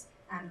books,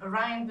 and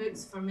Orion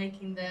Books for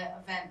making the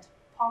event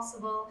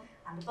possible,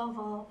 and above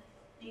all,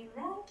 Ian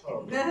Rankin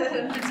for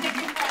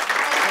taking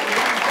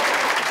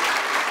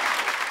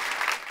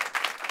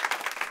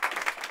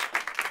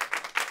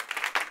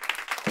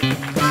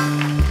part.